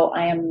 So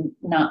I am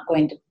not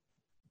going to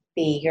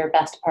be your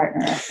best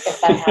partner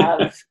if I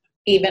have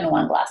even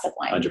one glass of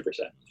wine. 100%.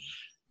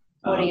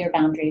 What are your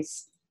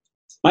boundaries?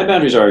 My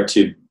boundaries are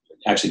to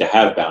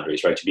have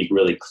boundaries, right? To be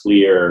really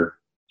clear,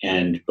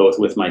 and both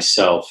with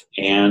myself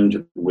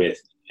and with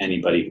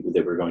anybody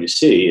that we're going to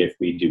see if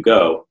we do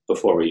go,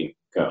 before we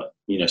go.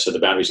 So the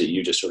boundaries that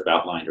you just sort of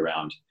outlined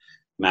around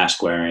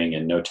mask wearing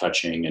and no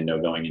touching and no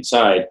going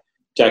inside,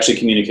 to actually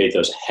communicate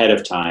those ahead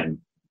of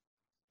time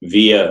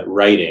via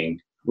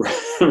writing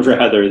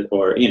rather,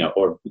 or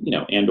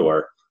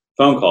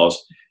phone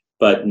calls,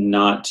 but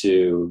not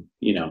to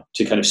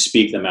kind of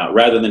speak them out,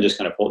 rather than just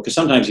kind of hold. Because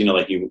sometimes,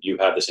 you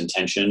have this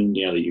intention,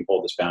 that you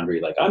hold this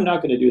boundary, I'm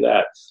not going to do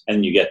that. And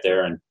then you get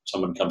there and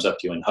someone comes up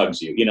to you and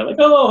hugs you,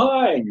 oh,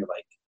 hi. And you're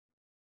like,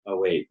 oh,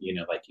 wait,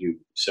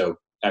 so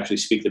actually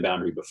speak the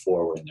boundary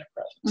before we're in their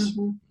presence,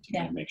 to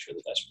kind of make sure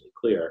that that's really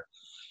clear.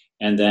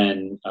 And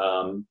then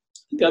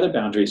the other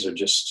boundaries are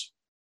just,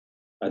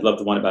 I love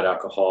the one about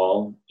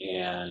alcohol.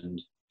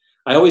 And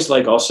I always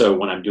also,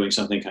 when I'm doing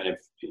something kind of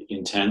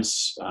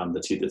intense,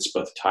 that's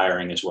both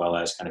tiring as well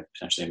as kind of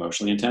potentially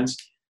emotionally intense,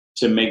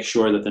 to make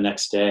sure that the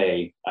next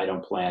day I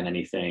don't plan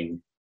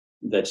anything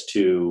that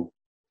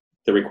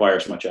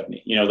requires much of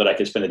me. That I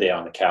could spend the day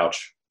on the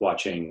couch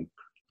watching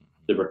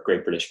the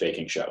Great British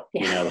Baking Show.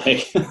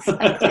 Exactly.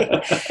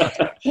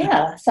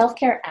 Yeah,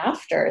 self-care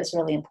after is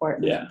really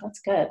important. Yeah, that's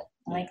good.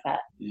 I like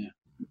that. Yeah.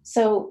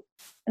 So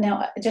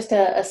now, just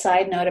a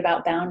side note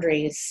about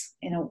boundaries.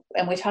 And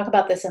we talk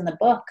about this in the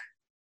book.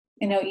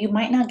 You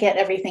might not get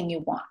everything you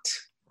want.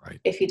 Right.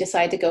 If you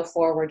decide to go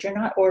forward, you're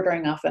not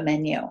ordering off a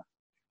menu.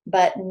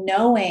 But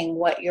knowing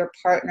what your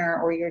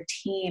partner or your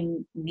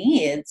team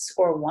needs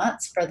or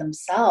wants for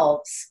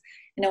themselves,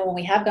 when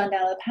we have gone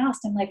down to the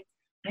past, I'm like,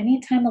 I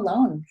need time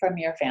alone from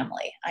your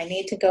family. I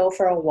need to go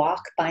for a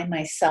walk by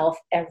myself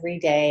every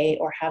day,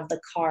 or have the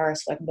car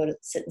so I can go to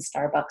sit in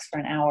Starbucks for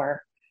an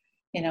hour.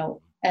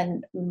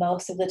 And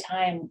most of the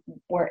time,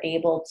 we're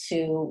able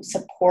to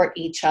support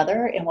each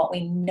other in what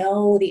we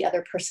know the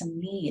other person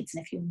needs.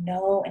 And if you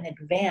know in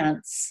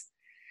advance,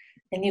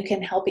 then you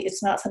can help.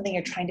 It's not something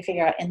you're trying to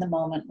figure out in the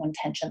moment when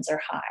tensions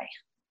are high.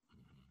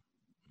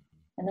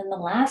 And then the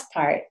last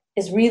part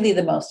is really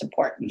the most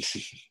important.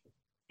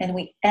 And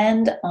we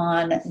end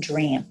on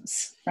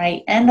dreams,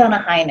 right? End on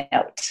a high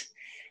note.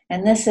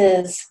 And this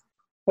is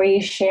where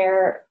you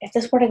share, if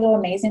this were to go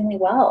amazingly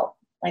well,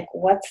 like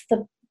what's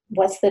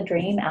the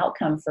dream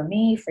outcome for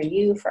me, for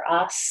you, for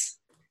us?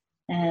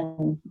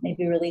 And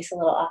maybe release a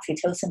little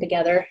oxytocin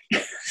together.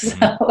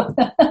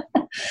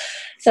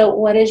 So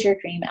what is your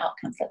dream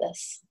outcome for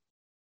this?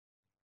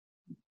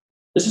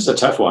 This is a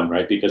tough one,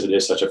 right? Because it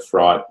is such a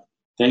fraught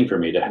thing for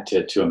me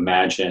to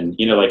imagine,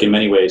 like in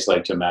many ways,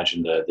 like to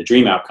imagine the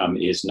dream outcome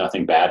is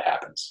nothing bad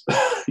happens,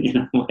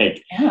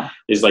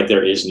 is like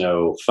there is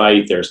no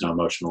fight, there's no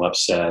emotional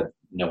upset,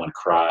 no one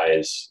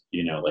cries,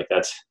 like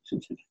that's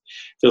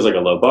feels like a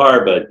low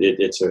bar, but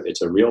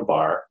it's a real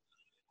bar.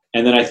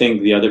 And then I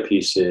think the other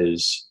piece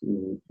is,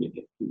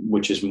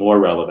 which is more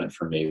relevant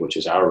for me, which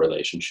is our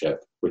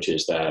relationship, which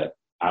is that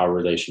our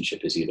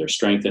relationship is either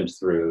strengthened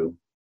through,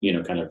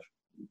 kind of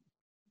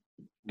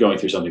going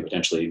through something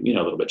potentially,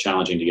 a little bit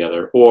challenging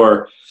together,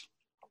 or,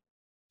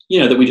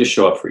 that we just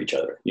show up for each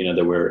other,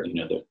 that we're,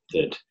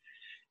 that,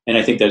 and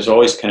I think there's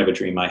always kind of a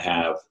dream I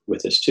have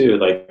with this too,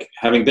 like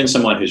having been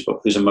someone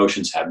whose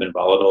emotions have been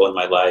volatile in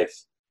my life.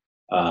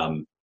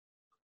 And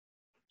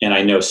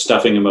I know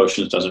stuffing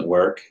emotions doesn't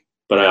work,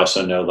 but I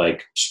also know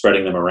like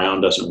spreading them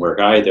around doesn't work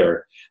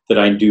either, that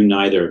I do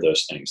neither of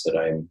those things, that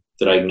I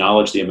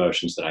acknowledge the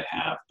emotions that I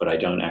have, but I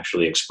don't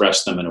actually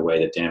express them in a way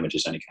that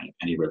damages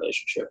any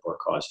relationship or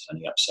causes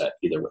any upset,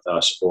 either with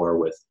us or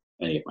with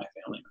any of my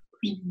family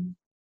members. Mm-hmm.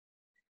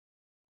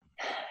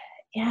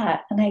 Yeah.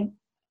 And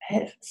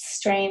it's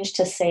strange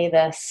to say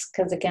this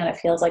because again, it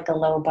feels like a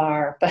low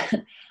bar,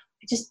 but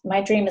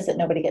my dream is that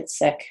nobody gets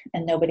sick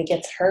and nobody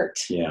gets hurt.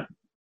 Yeah.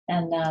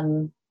 And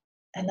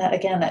that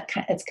again,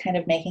 it's kind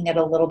of making it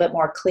a little bit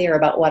more clear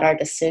about what our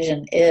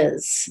decision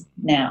is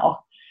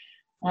now.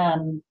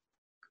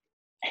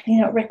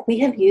 Rick, we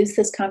have used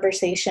this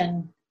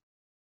conversation.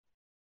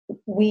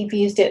 We've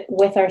used it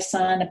with our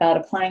son about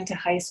applying to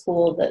high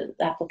school, the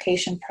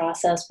application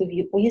process.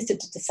 We used it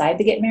to decide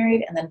to get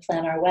married and then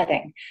plan our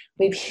wedding.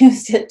 We've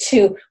used it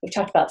we've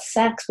talked about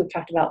sex, we've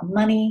talked about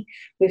money,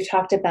 we've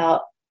talked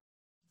about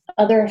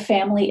other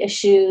family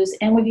issues,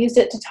 and we've used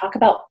it to talk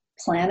about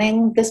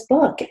planning this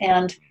book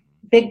and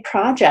big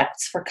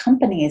projects for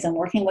companies and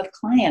working with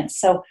clients.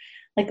 So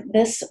like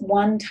this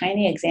one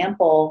tiny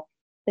example,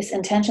 this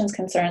intentions,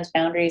 concerns,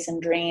 boundaries,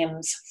 and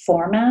dreams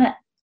format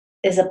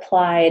is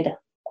applied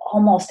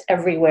almost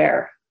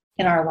everywhere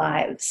in our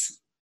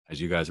lives.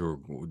 As you guys were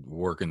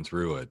working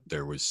through it,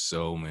 there was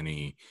so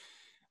many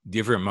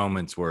different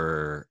moments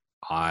where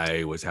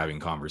I was having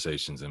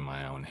conversations in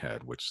my own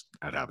head, which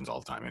that happens all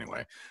the time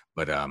anyway.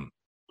 But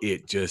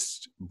it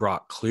just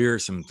brought clear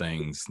some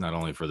things, not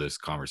only for this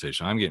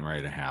conversation I'm getting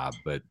ready to have,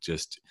 but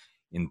just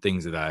in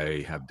things that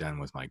I have done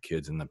with my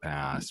kids in the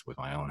past, with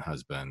my own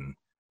husband,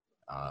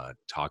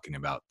 talking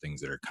about things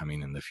that are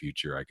coming in the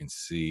future. I can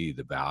see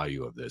the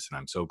value of this. And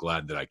I'm so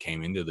glad that I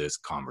came into this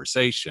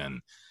conversation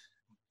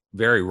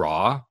very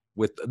raw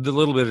with the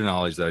little bit of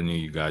knowledge that I knew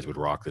you guys would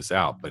rock this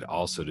out, but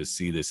also to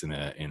see this in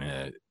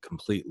a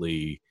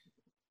completely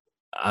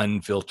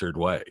unfiltered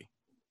way,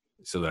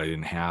 so that I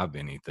didn't have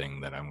anything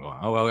that I'm going,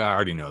 oh, well, I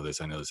already know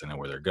this. I know this. I know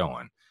where they're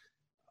going.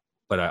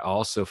 But I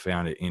also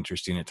found it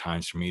interesting at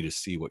times for me to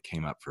see what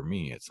came up for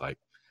me. It's like,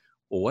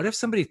 well, what if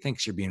somebody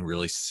thinks you're being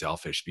really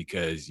selfish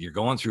because you're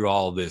going through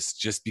all this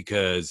just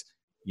because,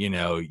 you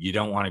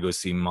don't want to go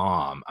see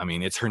mom? I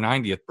mean, it's her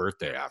 90th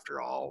birthday after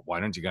all.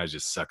 Why don't you guys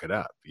just suck it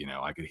up?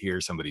 I could hear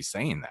somebody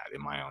saying that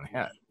in my own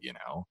head,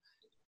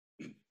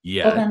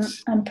 Yeah. Well, then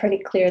I'm pretty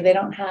clear.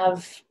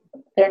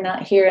 They're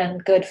not here in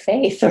good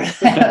faith, or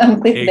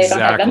they don't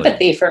have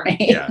empathy for me.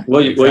 Yeah.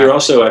 Well, you're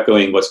also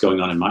echoing what's going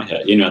on in my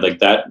head. Like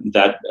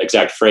that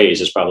exact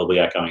phrase is probably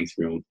echoing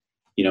through,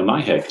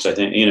 my head. Because I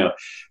think,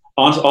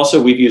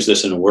 also we've used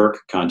this in a work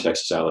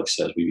context, as Alex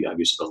says. I've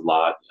used it a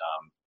lot.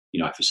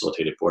 I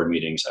facilitated board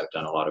meetings. I've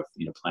done a lot of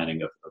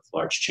planning of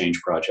large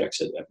change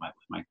projects at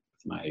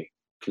my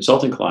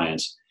consulting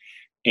clients,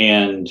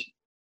 and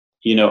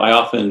I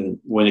often,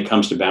 when it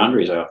comes to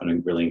boundaries, I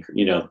often really,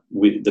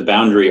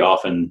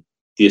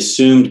 the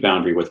assumed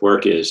boundary with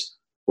work is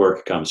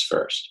work comes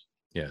first.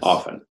 Yes.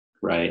 Often,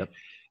 right? Yep.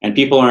 And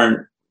people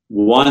they're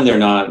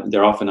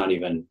often not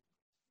even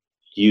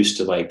used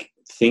to like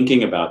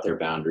thinking about their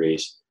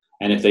boundaries.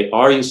 And if they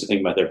are used to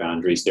thinking about their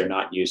boundaries, they're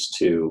not used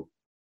to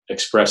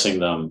expressing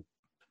them,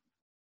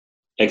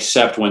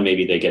 except when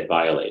maybe they get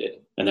violated.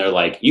 And they're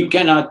like, you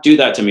cannot do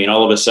that to me. And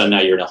all of a sudden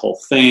now you're in a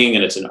whole thing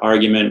and it's an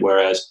argument.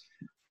 Whereas,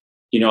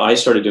 I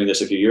started doing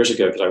this a few years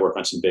ago because I work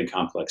on some big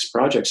complex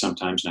projects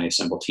sometimes, and I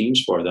assemble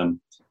teams for them.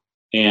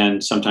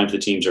 And sometimes the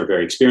teams are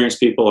very experienced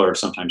people, or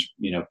sometimes,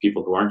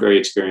 people who aren't very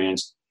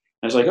experienced.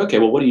 I was like, okay,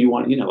 well, what do you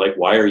want? Like,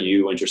 why are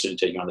you interested in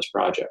taking on this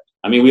project?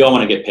 I mean, we all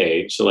want to get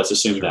paid, so let's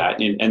assume Sure.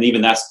 that. And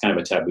even that's kind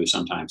of a taboo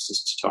sometimes,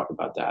 just to talk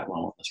about that.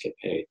 Well, let's get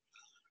paid.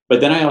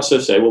 But then I also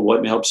say, well,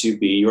 what helps you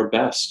be your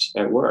best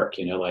at work?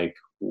 Like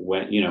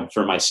when,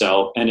 for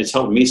myself, and it's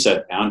helped me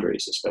set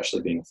boundaries,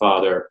 especially being a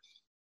father,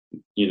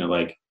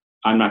 like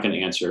I'm not going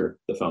to answer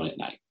the phone at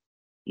night,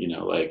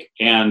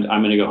 and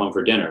I'm going to go home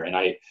for dinner. And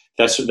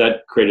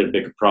that created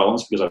big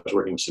problems because I was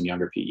working with some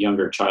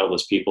younger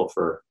childless people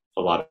for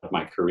a lot of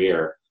my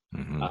career.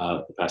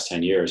 The past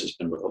 10 years has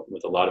been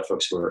with a lot of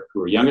folks who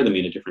are younger than me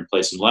in a different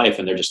place in life.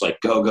 And they're just like,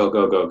 go, go,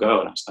 go, go, go.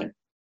 And I was like,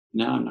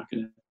 no, I'm not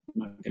going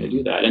to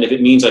do that. And if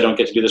it means I don't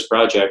get to do this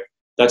project,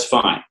 that's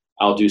fine.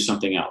 I'll do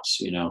something else,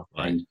 Right.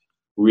 And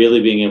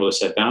really being able to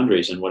set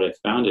boundaries. And what I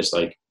found is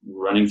like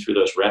running through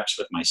those reps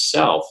with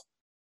myself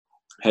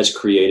has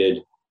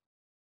created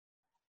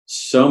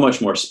so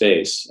much more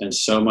space and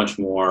so much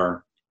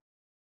more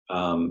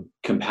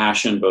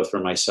compassion, both for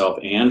myself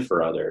and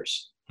for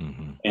others.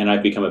 And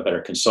I've become a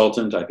better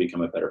consultant. I've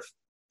become a better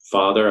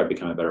father. I've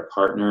become a better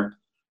partner,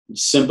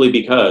 simply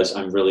because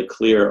I'm really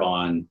clear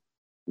on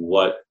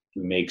what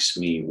makes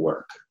me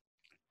work.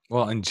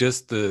 Well, and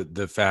just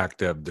the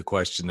fact of the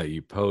question that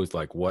you posed,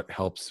 like, what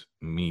helps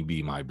me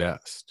be my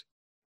best?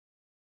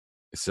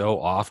 So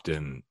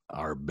often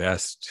our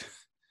best,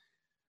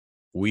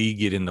 we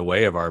get in the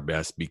way of our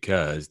best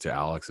because, to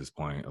Alex's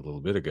point a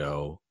little bit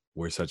ago,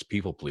 we're such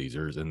people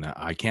pleasers, and that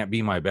I can't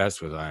be my best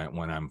when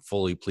I'm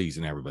fully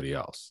pleasing everybody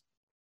else.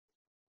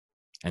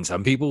 And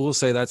some people will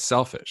say that's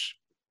selfish.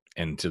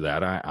 And to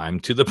that, I'm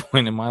to the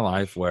point in my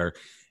life where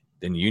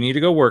then you need to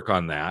go work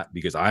on that,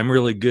 because I'm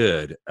really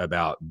good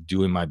about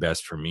doing my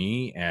best for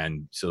me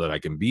and so that I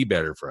can be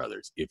better for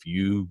others. If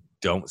you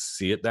don't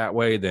see it that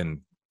way,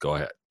 then go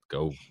ahead.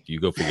 You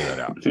go figure that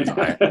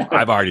out.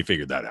 I've already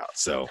figured that out.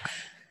 So,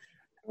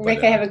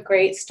 Rick, I have a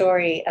great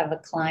story of a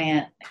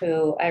client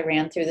who I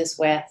ran through this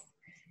with,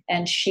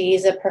 and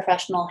she's a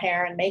professional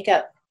hair and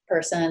makeup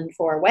person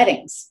for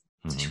weddings.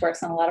 So she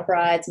works on a lot of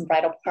brides and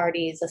bridal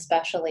parties,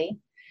 especially.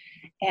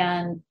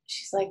 And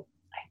she's like,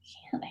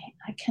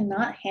 I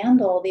cannot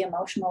handle the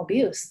emotional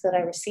abuse that I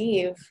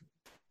receive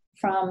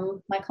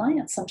from my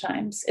clients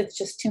sometimes. It's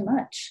just too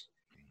much.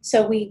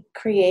 So we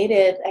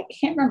created, I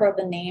can't remember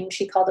the name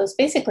she called it, was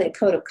basically a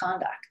code of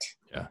conduct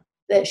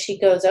that she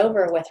goes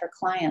over with her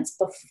clients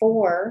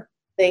before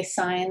they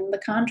sign the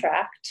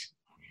contract.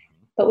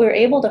 But we were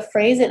able to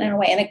phrase it in a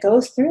way, and it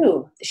goes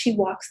through. She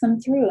walks them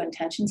through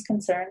intentions,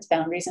 concerns,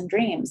 boundaries, and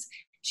dreams.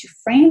 She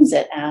frames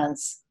it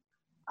as,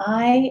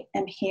 I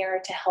am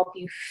here to help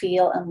you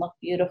feel and look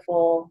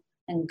beautiful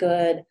and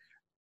good,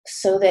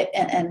 so that,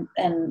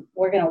 and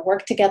we're going to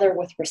work together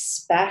with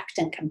respect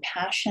and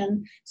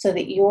compassion so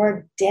that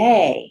your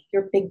day,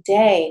 your big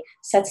day,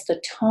 sets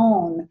the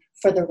tone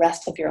for the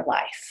rest of your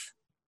life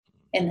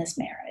in this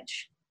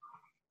marriage.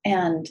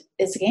 And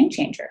it's a game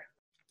changer.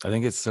 I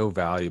think it's so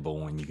valuable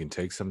when you can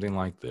take something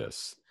like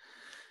this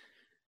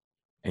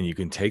and you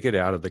can take it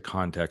out of the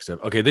context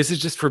of, okay, this is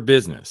just for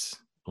business.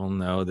 Well,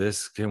 no,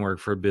 this can work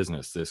for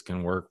business. This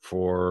can work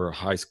for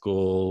high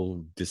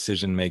school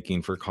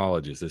decision-making for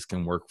colleges. This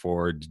can work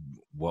for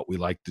what we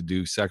like to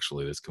do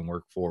sexually. This can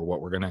work for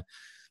what we're going to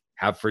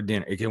have for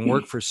dinner. It can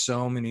work for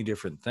so many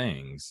different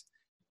things.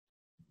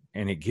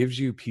 And it gives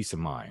you peace of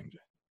mind.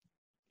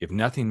 If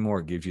nothing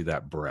more, it gives you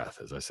that breath.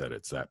 As I said,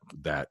 it's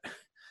that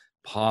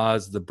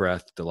pause, the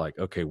breath to like,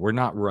 okay, we're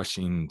not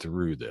rushing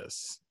through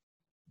this.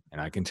 And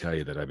I can tell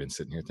you that I've been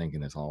sitting here thinking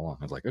this all along.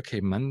 I was like, okay,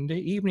 Monday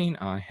evening,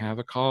 I have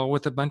a call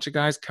with a bunch of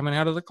guys coming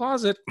out of the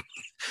closet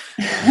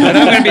that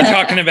I'm going to be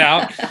talking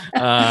about.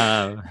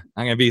 I'm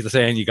going to be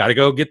saying, you got to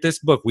go get this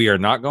book. We are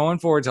not going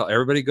forward until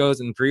everybody goes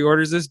and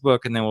pre-orders this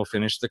book, and then we'll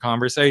finish the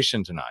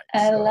conversation tonight.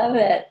 I love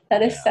it.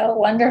 That is so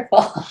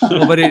wonderful.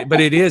 Well,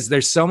 but it is.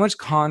 There's so much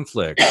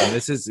conflict, and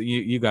this is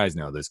you guys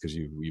know this because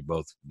you've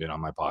both been on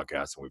my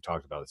podcast and we've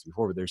talked about this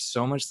before. But there's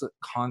so much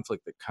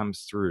conflict that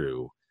comes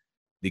through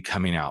the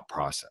coming out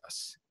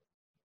process.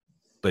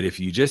 But if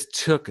you just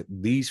took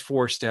these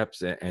 4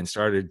 steps and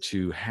started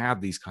to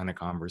have these kind of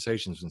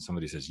conversations, when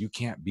somebody says you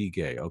can't be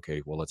gay,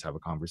 okay, well, let's have a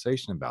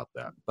conversation about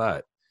that.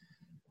 But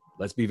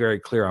let's be very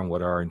clear on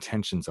what our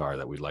intentions are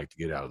that we'd like to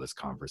get out of this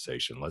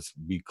conversation. Let's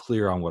be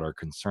clear on what our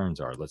concerns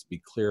are. Let's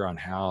be clear on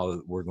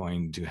how we're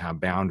going to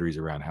have boundaries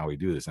around how we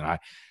do this. And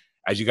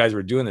as you guys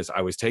were doing this, I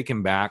was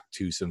taken back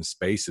to some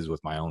spaces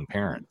with my own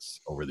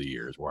parents over the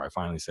years where I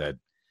finally said,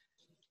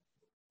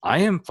 I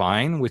am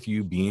fine with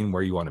you being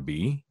where you want to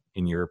be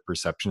in your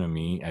perception of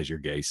me as your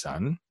gay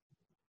son.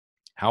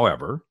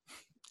 However,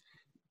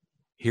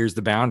 here's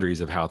the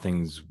boundaries of how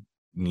things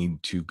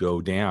need to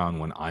go down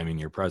when I'm in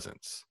your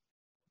presence.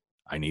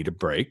 I need a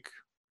break.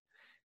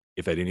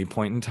 If at any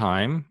point in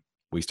time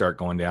we start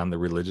going down the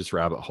religious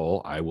rabbit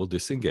hole, I will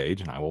disengage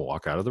and I will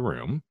walk out of the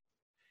room.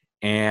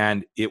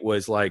 And it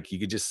was like, you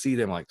could just see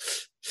them like,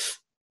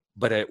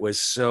 but it was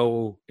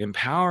so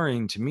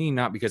empowering to me,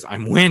 not because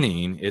I'm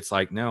winning. It's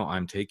like, no,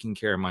 I'm taking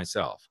care of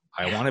myself.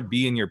 I want to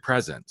be in your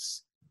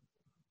presence,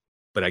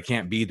 but I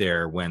can't be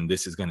there when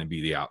this is going to be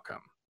the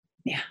outcome.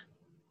 Yeah.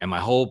 And my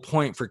whole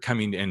point for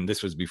coming, and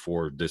this was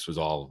before this was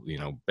all,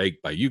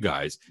 baked by you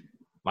guys.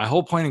 My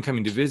whole point in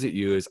coming to visit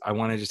you is I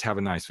want to just have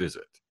a nice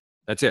visit.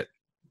 That's it.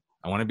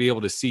 I want to be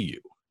able to see you.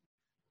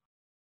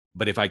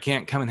 But if I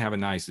can't come and have a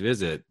nice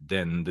visit,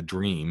 then the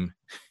dream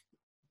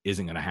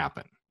isn't going to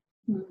happen.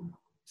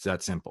 It's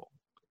that simple.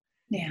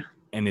 Yeah.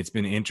 And it's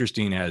been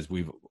interesting as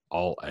we've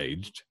all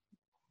aged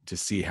to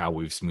see how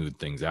we've smoothed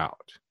things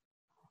out.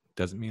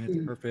 Doesn't mean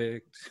it's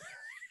perfect.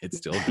 It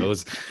still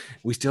goes,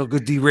 we still go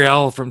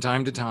derail from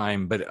time to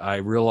time, but I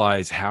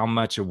realize how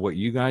much of what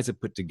you guys have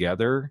put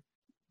together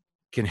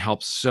can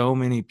help so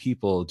many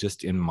people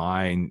just in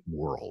my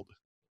world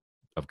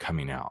of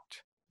coming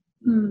out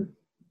and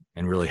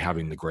really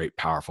having the great,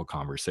 powerful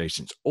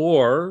conversations.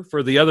 Or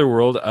for the other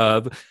world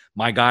of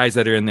my guys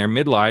that are in their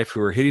midlife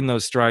who are hitting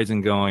those strides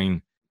and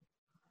going,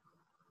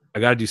 I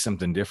got to do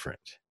something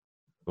different.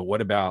 But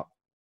what about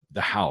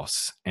the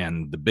house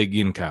and the big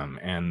income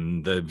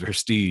and the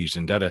prestige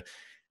and da-da?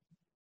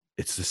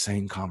 It's the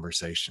same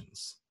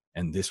conversations.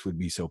 And this would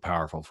be so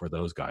powerful for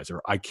those guys.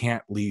 Or I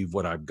can't leave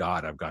what I've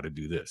got to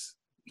do this.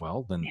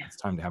 Well, then it's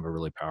time to have a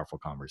really powerful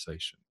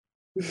conversation.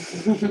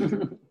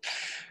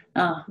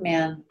 Oh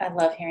man, I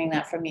love hearing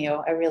that from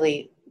you. I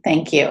really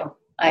thank you.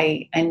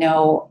 I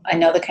know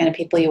the kind of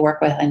people you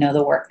work with. I know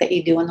the work that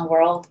you do in the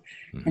world.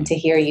 And to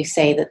hear you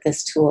say that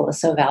this tool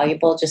is so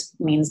valuable just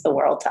means the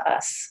world to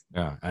us.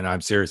 Yeah. And I'm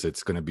serious.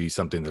 It's going to be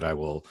something that I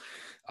will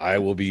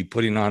be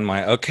putting on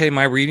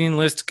my reading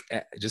list.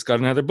 I just got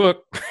another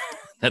book.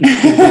 That's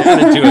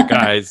added to it,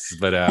 guys.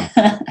 But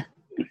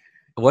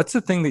what's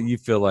the thing that you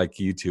feel like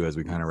you two, as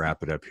we kind of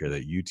wrap it up here,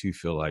 that you two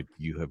feel like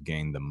you have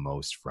gained the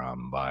most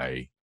from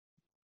by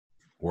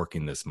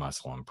working this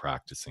muscle and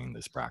practicing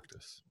this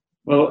practice?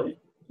 Well,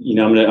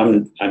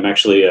 I'm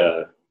actually,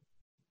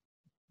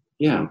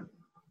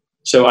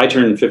 So I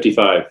turned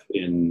 55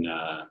 in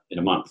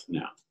a month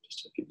now,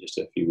 just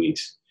a few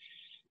weeks.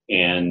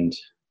 And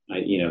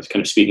it's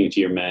kind of speaking to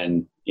your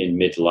men in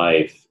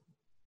midlife.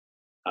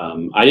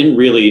 I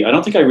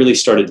don't think I really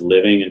started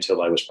living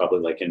until I was probably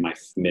like in my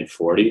mid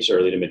 40s,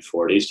 early to mid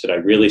 40s. Did I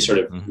really sort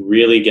of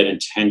really get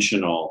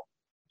intentional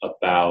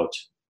about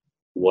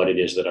what it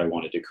is that I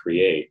wanted to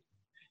create?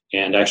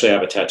 And actually I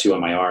have a tattoo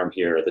on my arm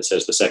here that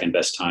says the second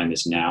best time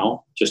is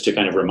now, just to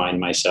kind of remind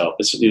myself.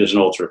 There's an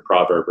old sort of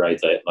proverb, right?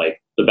 That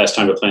like the best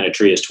time to plant a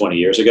tree is 20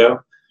 years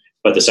ago,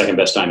 but the second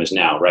best time is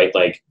now, right?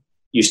 Like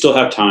you still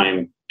have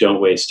time,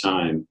 don't waste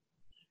time.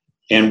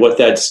 And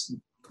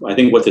I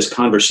think what this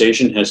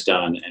conversation has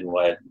done and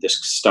what this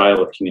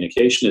style of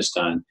communication has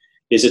done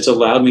is it's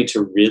allowed me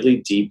to really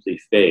deeply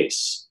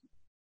face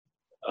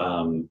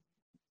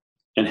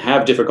and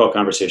have difficult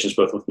conversations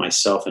both with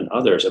myself and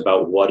others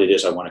about what it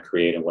is I want to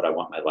create and what I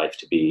want my life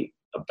to be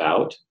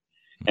about.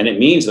 And it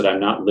means that I'm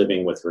not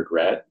living with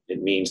regret.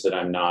 It means that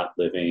I'm not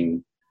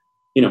living,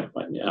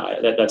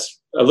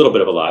 that's a little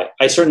bit of a lie.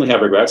 I certainly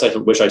have regrets. I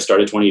wish I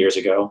started 20 years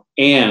ago.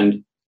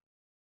 And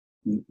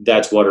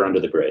that's water under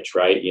the bridge,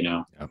 right?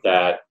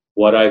 That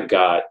what I've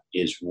got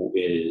is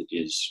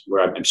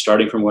where I'm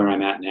starting from where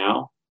I'm at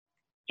now.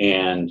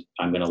 And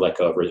I'm going to let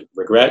go of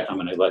regret. I'm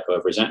going to let go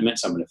of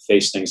resentments. I'm going to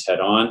face things head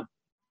on.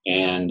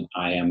 And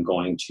I am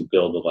going to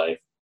build the life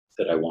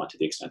that I want to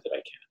the extent that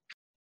I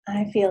can.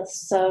 I feel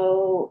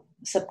so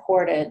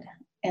supported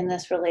in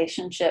this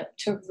relationship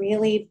to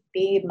really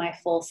be my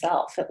full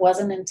self. It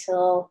wasn't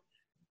until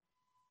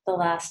the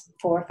last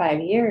 4 or 5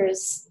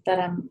 years that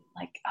I'm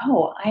like,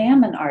 oh, I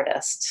am an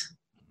artist.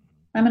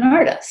 I'm an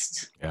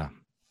artist. Yeah.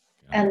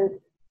 And,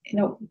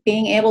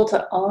 being able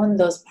to own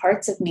those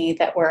parts of me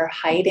that were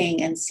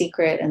hiding and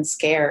secret and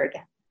scared,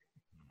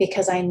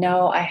 because I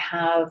know I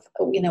have,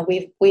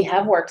 we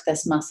have worked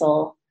this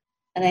muscle,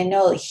 and I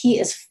know he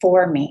is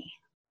for me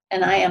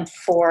and I am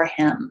for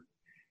him.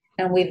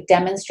 And we've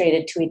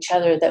demonstrated to each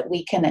other that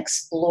we can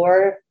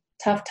explore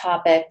tough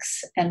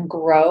topics and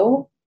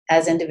grow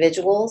as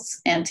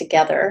individuals and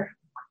together,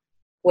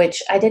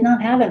 which I did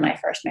not have in my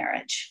first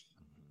marriage.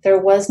 There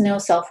was no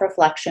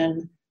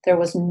self-reflection. There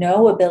was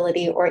no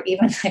ability or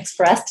even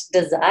expressed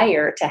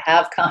desire to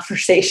have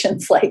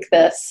conversations like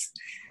this.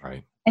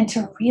 Right. And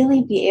to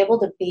really be able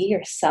to be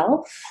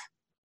yourself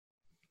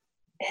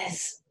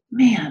is,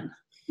 man,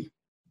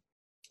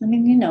 I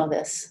mean,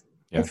 this.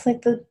 Yeah. It's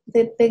like the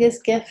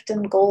biggest gift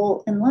and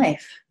goal in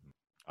life.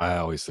 I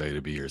always say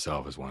to be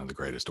yourself is one of the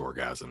greatest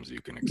orgasms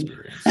you can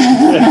experience.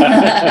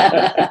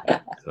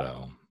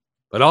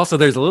 But also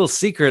there's a little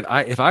secret.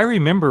 If I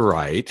remember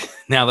right,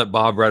 now that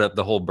Bob brought up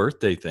the whole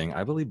birthday thing,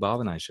 I believe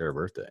Bob and I share a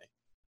birthday.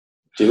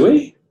 Do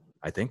we?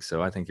 I think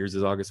so. I think yours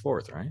is August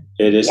 4th, right?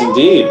 It is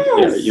indeed.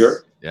 Yes.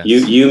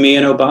 You, me,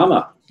 and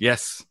Obama.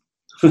 Yes.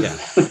 Yeah.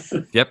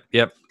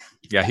 Yep.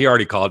 Yeah, he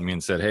already called me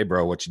and said, "Hey,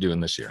 bro, what you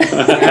doing this year?"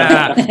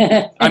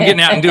 I'm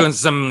getting out and doing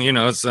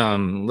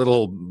some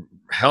little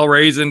hell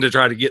raising to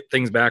try to get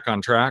things back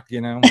on track.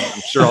 I'm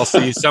sure I'll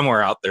see you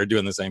somewhere out there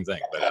doing the same thing.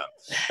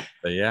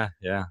 But yeah.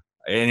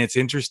 And it's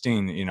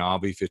interesting. I'll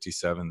be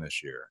 57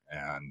 this year,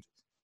 and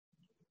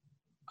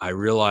I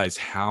realize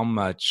how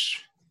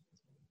much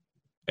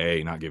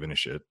not giving a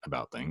shit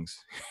about things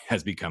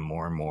has become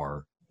more and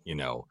more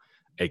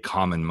a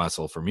common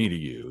muscle for me to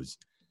use,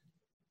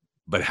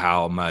 but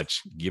how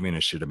much giving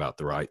a shit about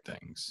the right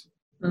things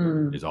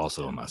is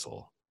also a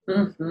muscle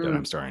that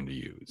I'm starting to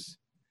use.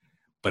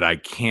 But I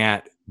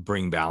can't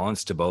bring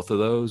balance to both of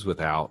those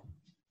without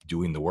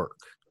doing the work.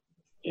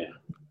 Yeah.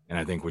 And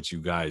I think what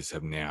you guys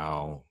have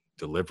now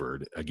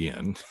delivered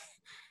again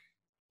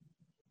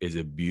is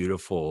a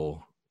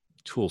beautiful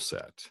tool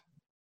set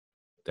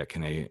that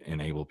can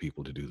enable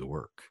people to do the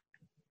work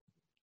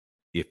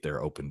if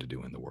they're open to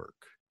doing the work.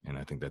 And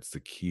I think that's the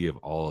key of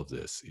all of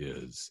this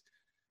is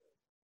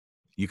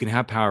you can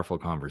have powerful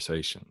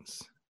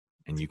conversations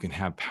and you can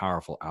have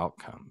powerful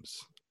outcomes,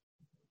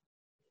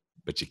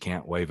 but you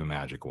can't wave a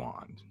magic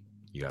wand.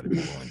 You got to be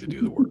willing to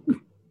do the work.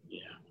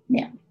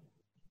 Yeah.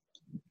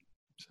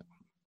 So,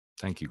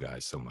 thank you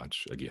guys so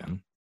much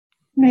again.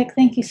 Rick,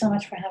 thank you so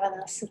much for having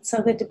us. It's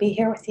so good to be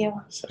here with you.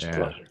 Such a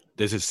pleasure.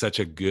 This is such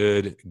a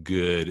good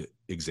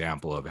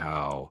example of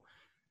how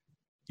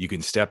you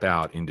can step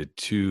out into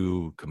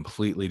two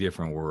completely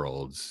different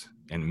worlds,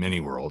 and many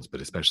worlds,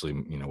 but especially,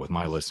 with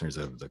my listeners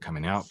of the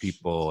coming out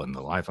people and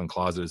the life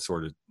uncloseted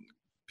sort of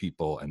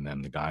people, and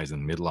then the guys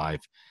in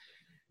midlife,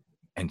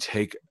 and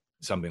take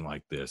something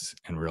like this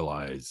and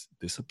realize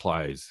this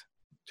applies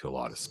to a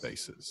lot of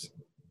spaces.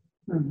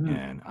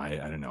 And I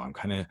don't know,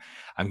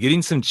 I'm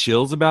getting some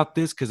chills about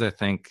this because I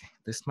think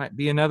this might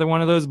be another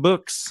one of those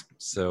books.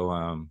 So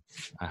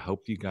I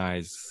hope you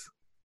guys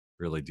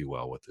really do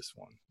well with this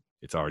one.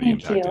 It's already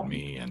impacted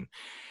me.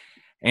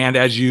 And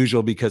as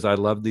usual, because I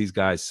love these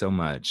guys so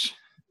much,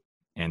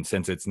 and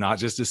since it's not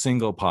just a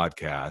single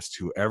podcast,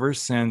 whoever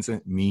sends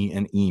me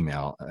an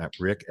email at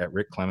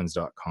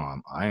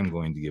rick@rickclemens.com, I am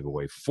going to give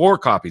away 4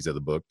 copies of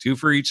the book, 2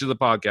 for each of the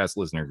podcast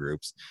listener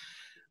groups.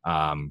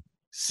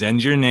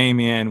 Send your name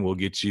in. We'll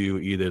get you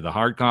either the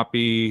hard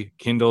copy,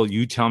 Kindle.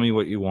 You tell me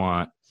what you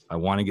want. I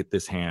want to get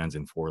this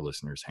in 4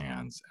 listeners'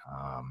 hands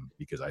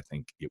because I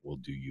think it will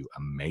do you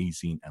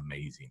amazing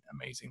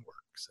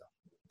work. So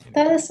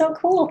that is so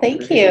cool.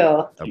 Thank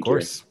you. Of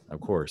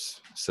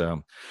course.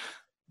 So,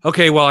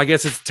 okay, well, I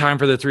guess it's time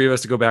for the 3 of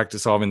us to go back to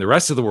solving the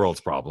rest of the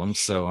world's problems.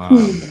 So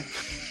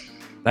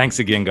thanks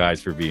again, guys,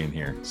 for being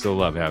here. So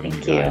love having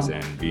you guys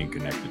and being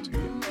connected to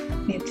you.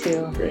 Me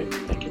too. Great.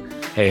 Thank you.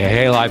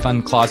 Hey, Life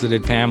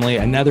Uncloseted family.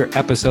 Another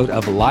episode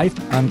of Life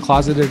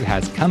Uncloseted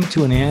has come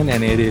to an end,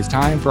 and it is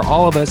time for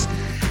all of us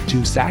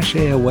to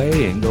sashay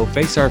away and go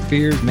face our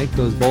fears, make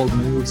those bold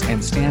moves,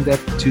 and stand up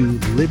to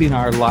living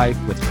our life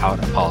without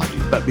apology.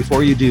 But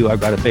before you do, I've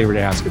got a favor to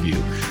ask of you.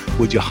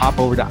 Would you hop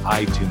over to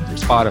iTunes or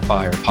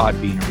Spotify or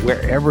Podbean or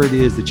wherever it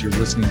is that you're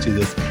listening to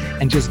this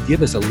and just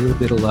give us a little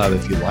bit of love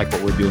if you like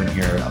what we're doing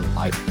here at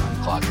Life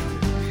Uncloseted.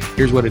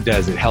 Here's what it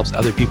does. It helps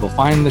other people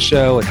find the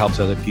show. It helps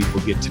other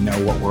people get to know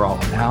what we're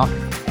all about.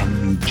 And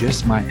you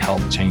just might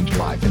help change a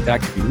life. In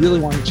fact, if you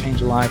really want to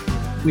change a life,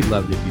 we'd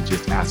love it if you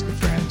just ask a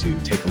friend to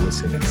take a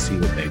listen and see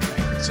what they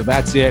think. So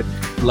that's it.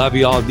 Love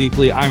you all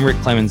deeply. I'm Rick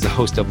Clemens, the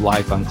host of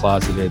Life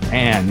Uncloseted,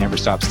 and never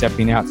stop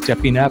stepping out,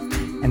 stepping up,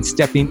 and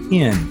stepping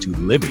into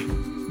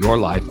living your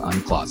life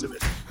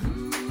uncloseted.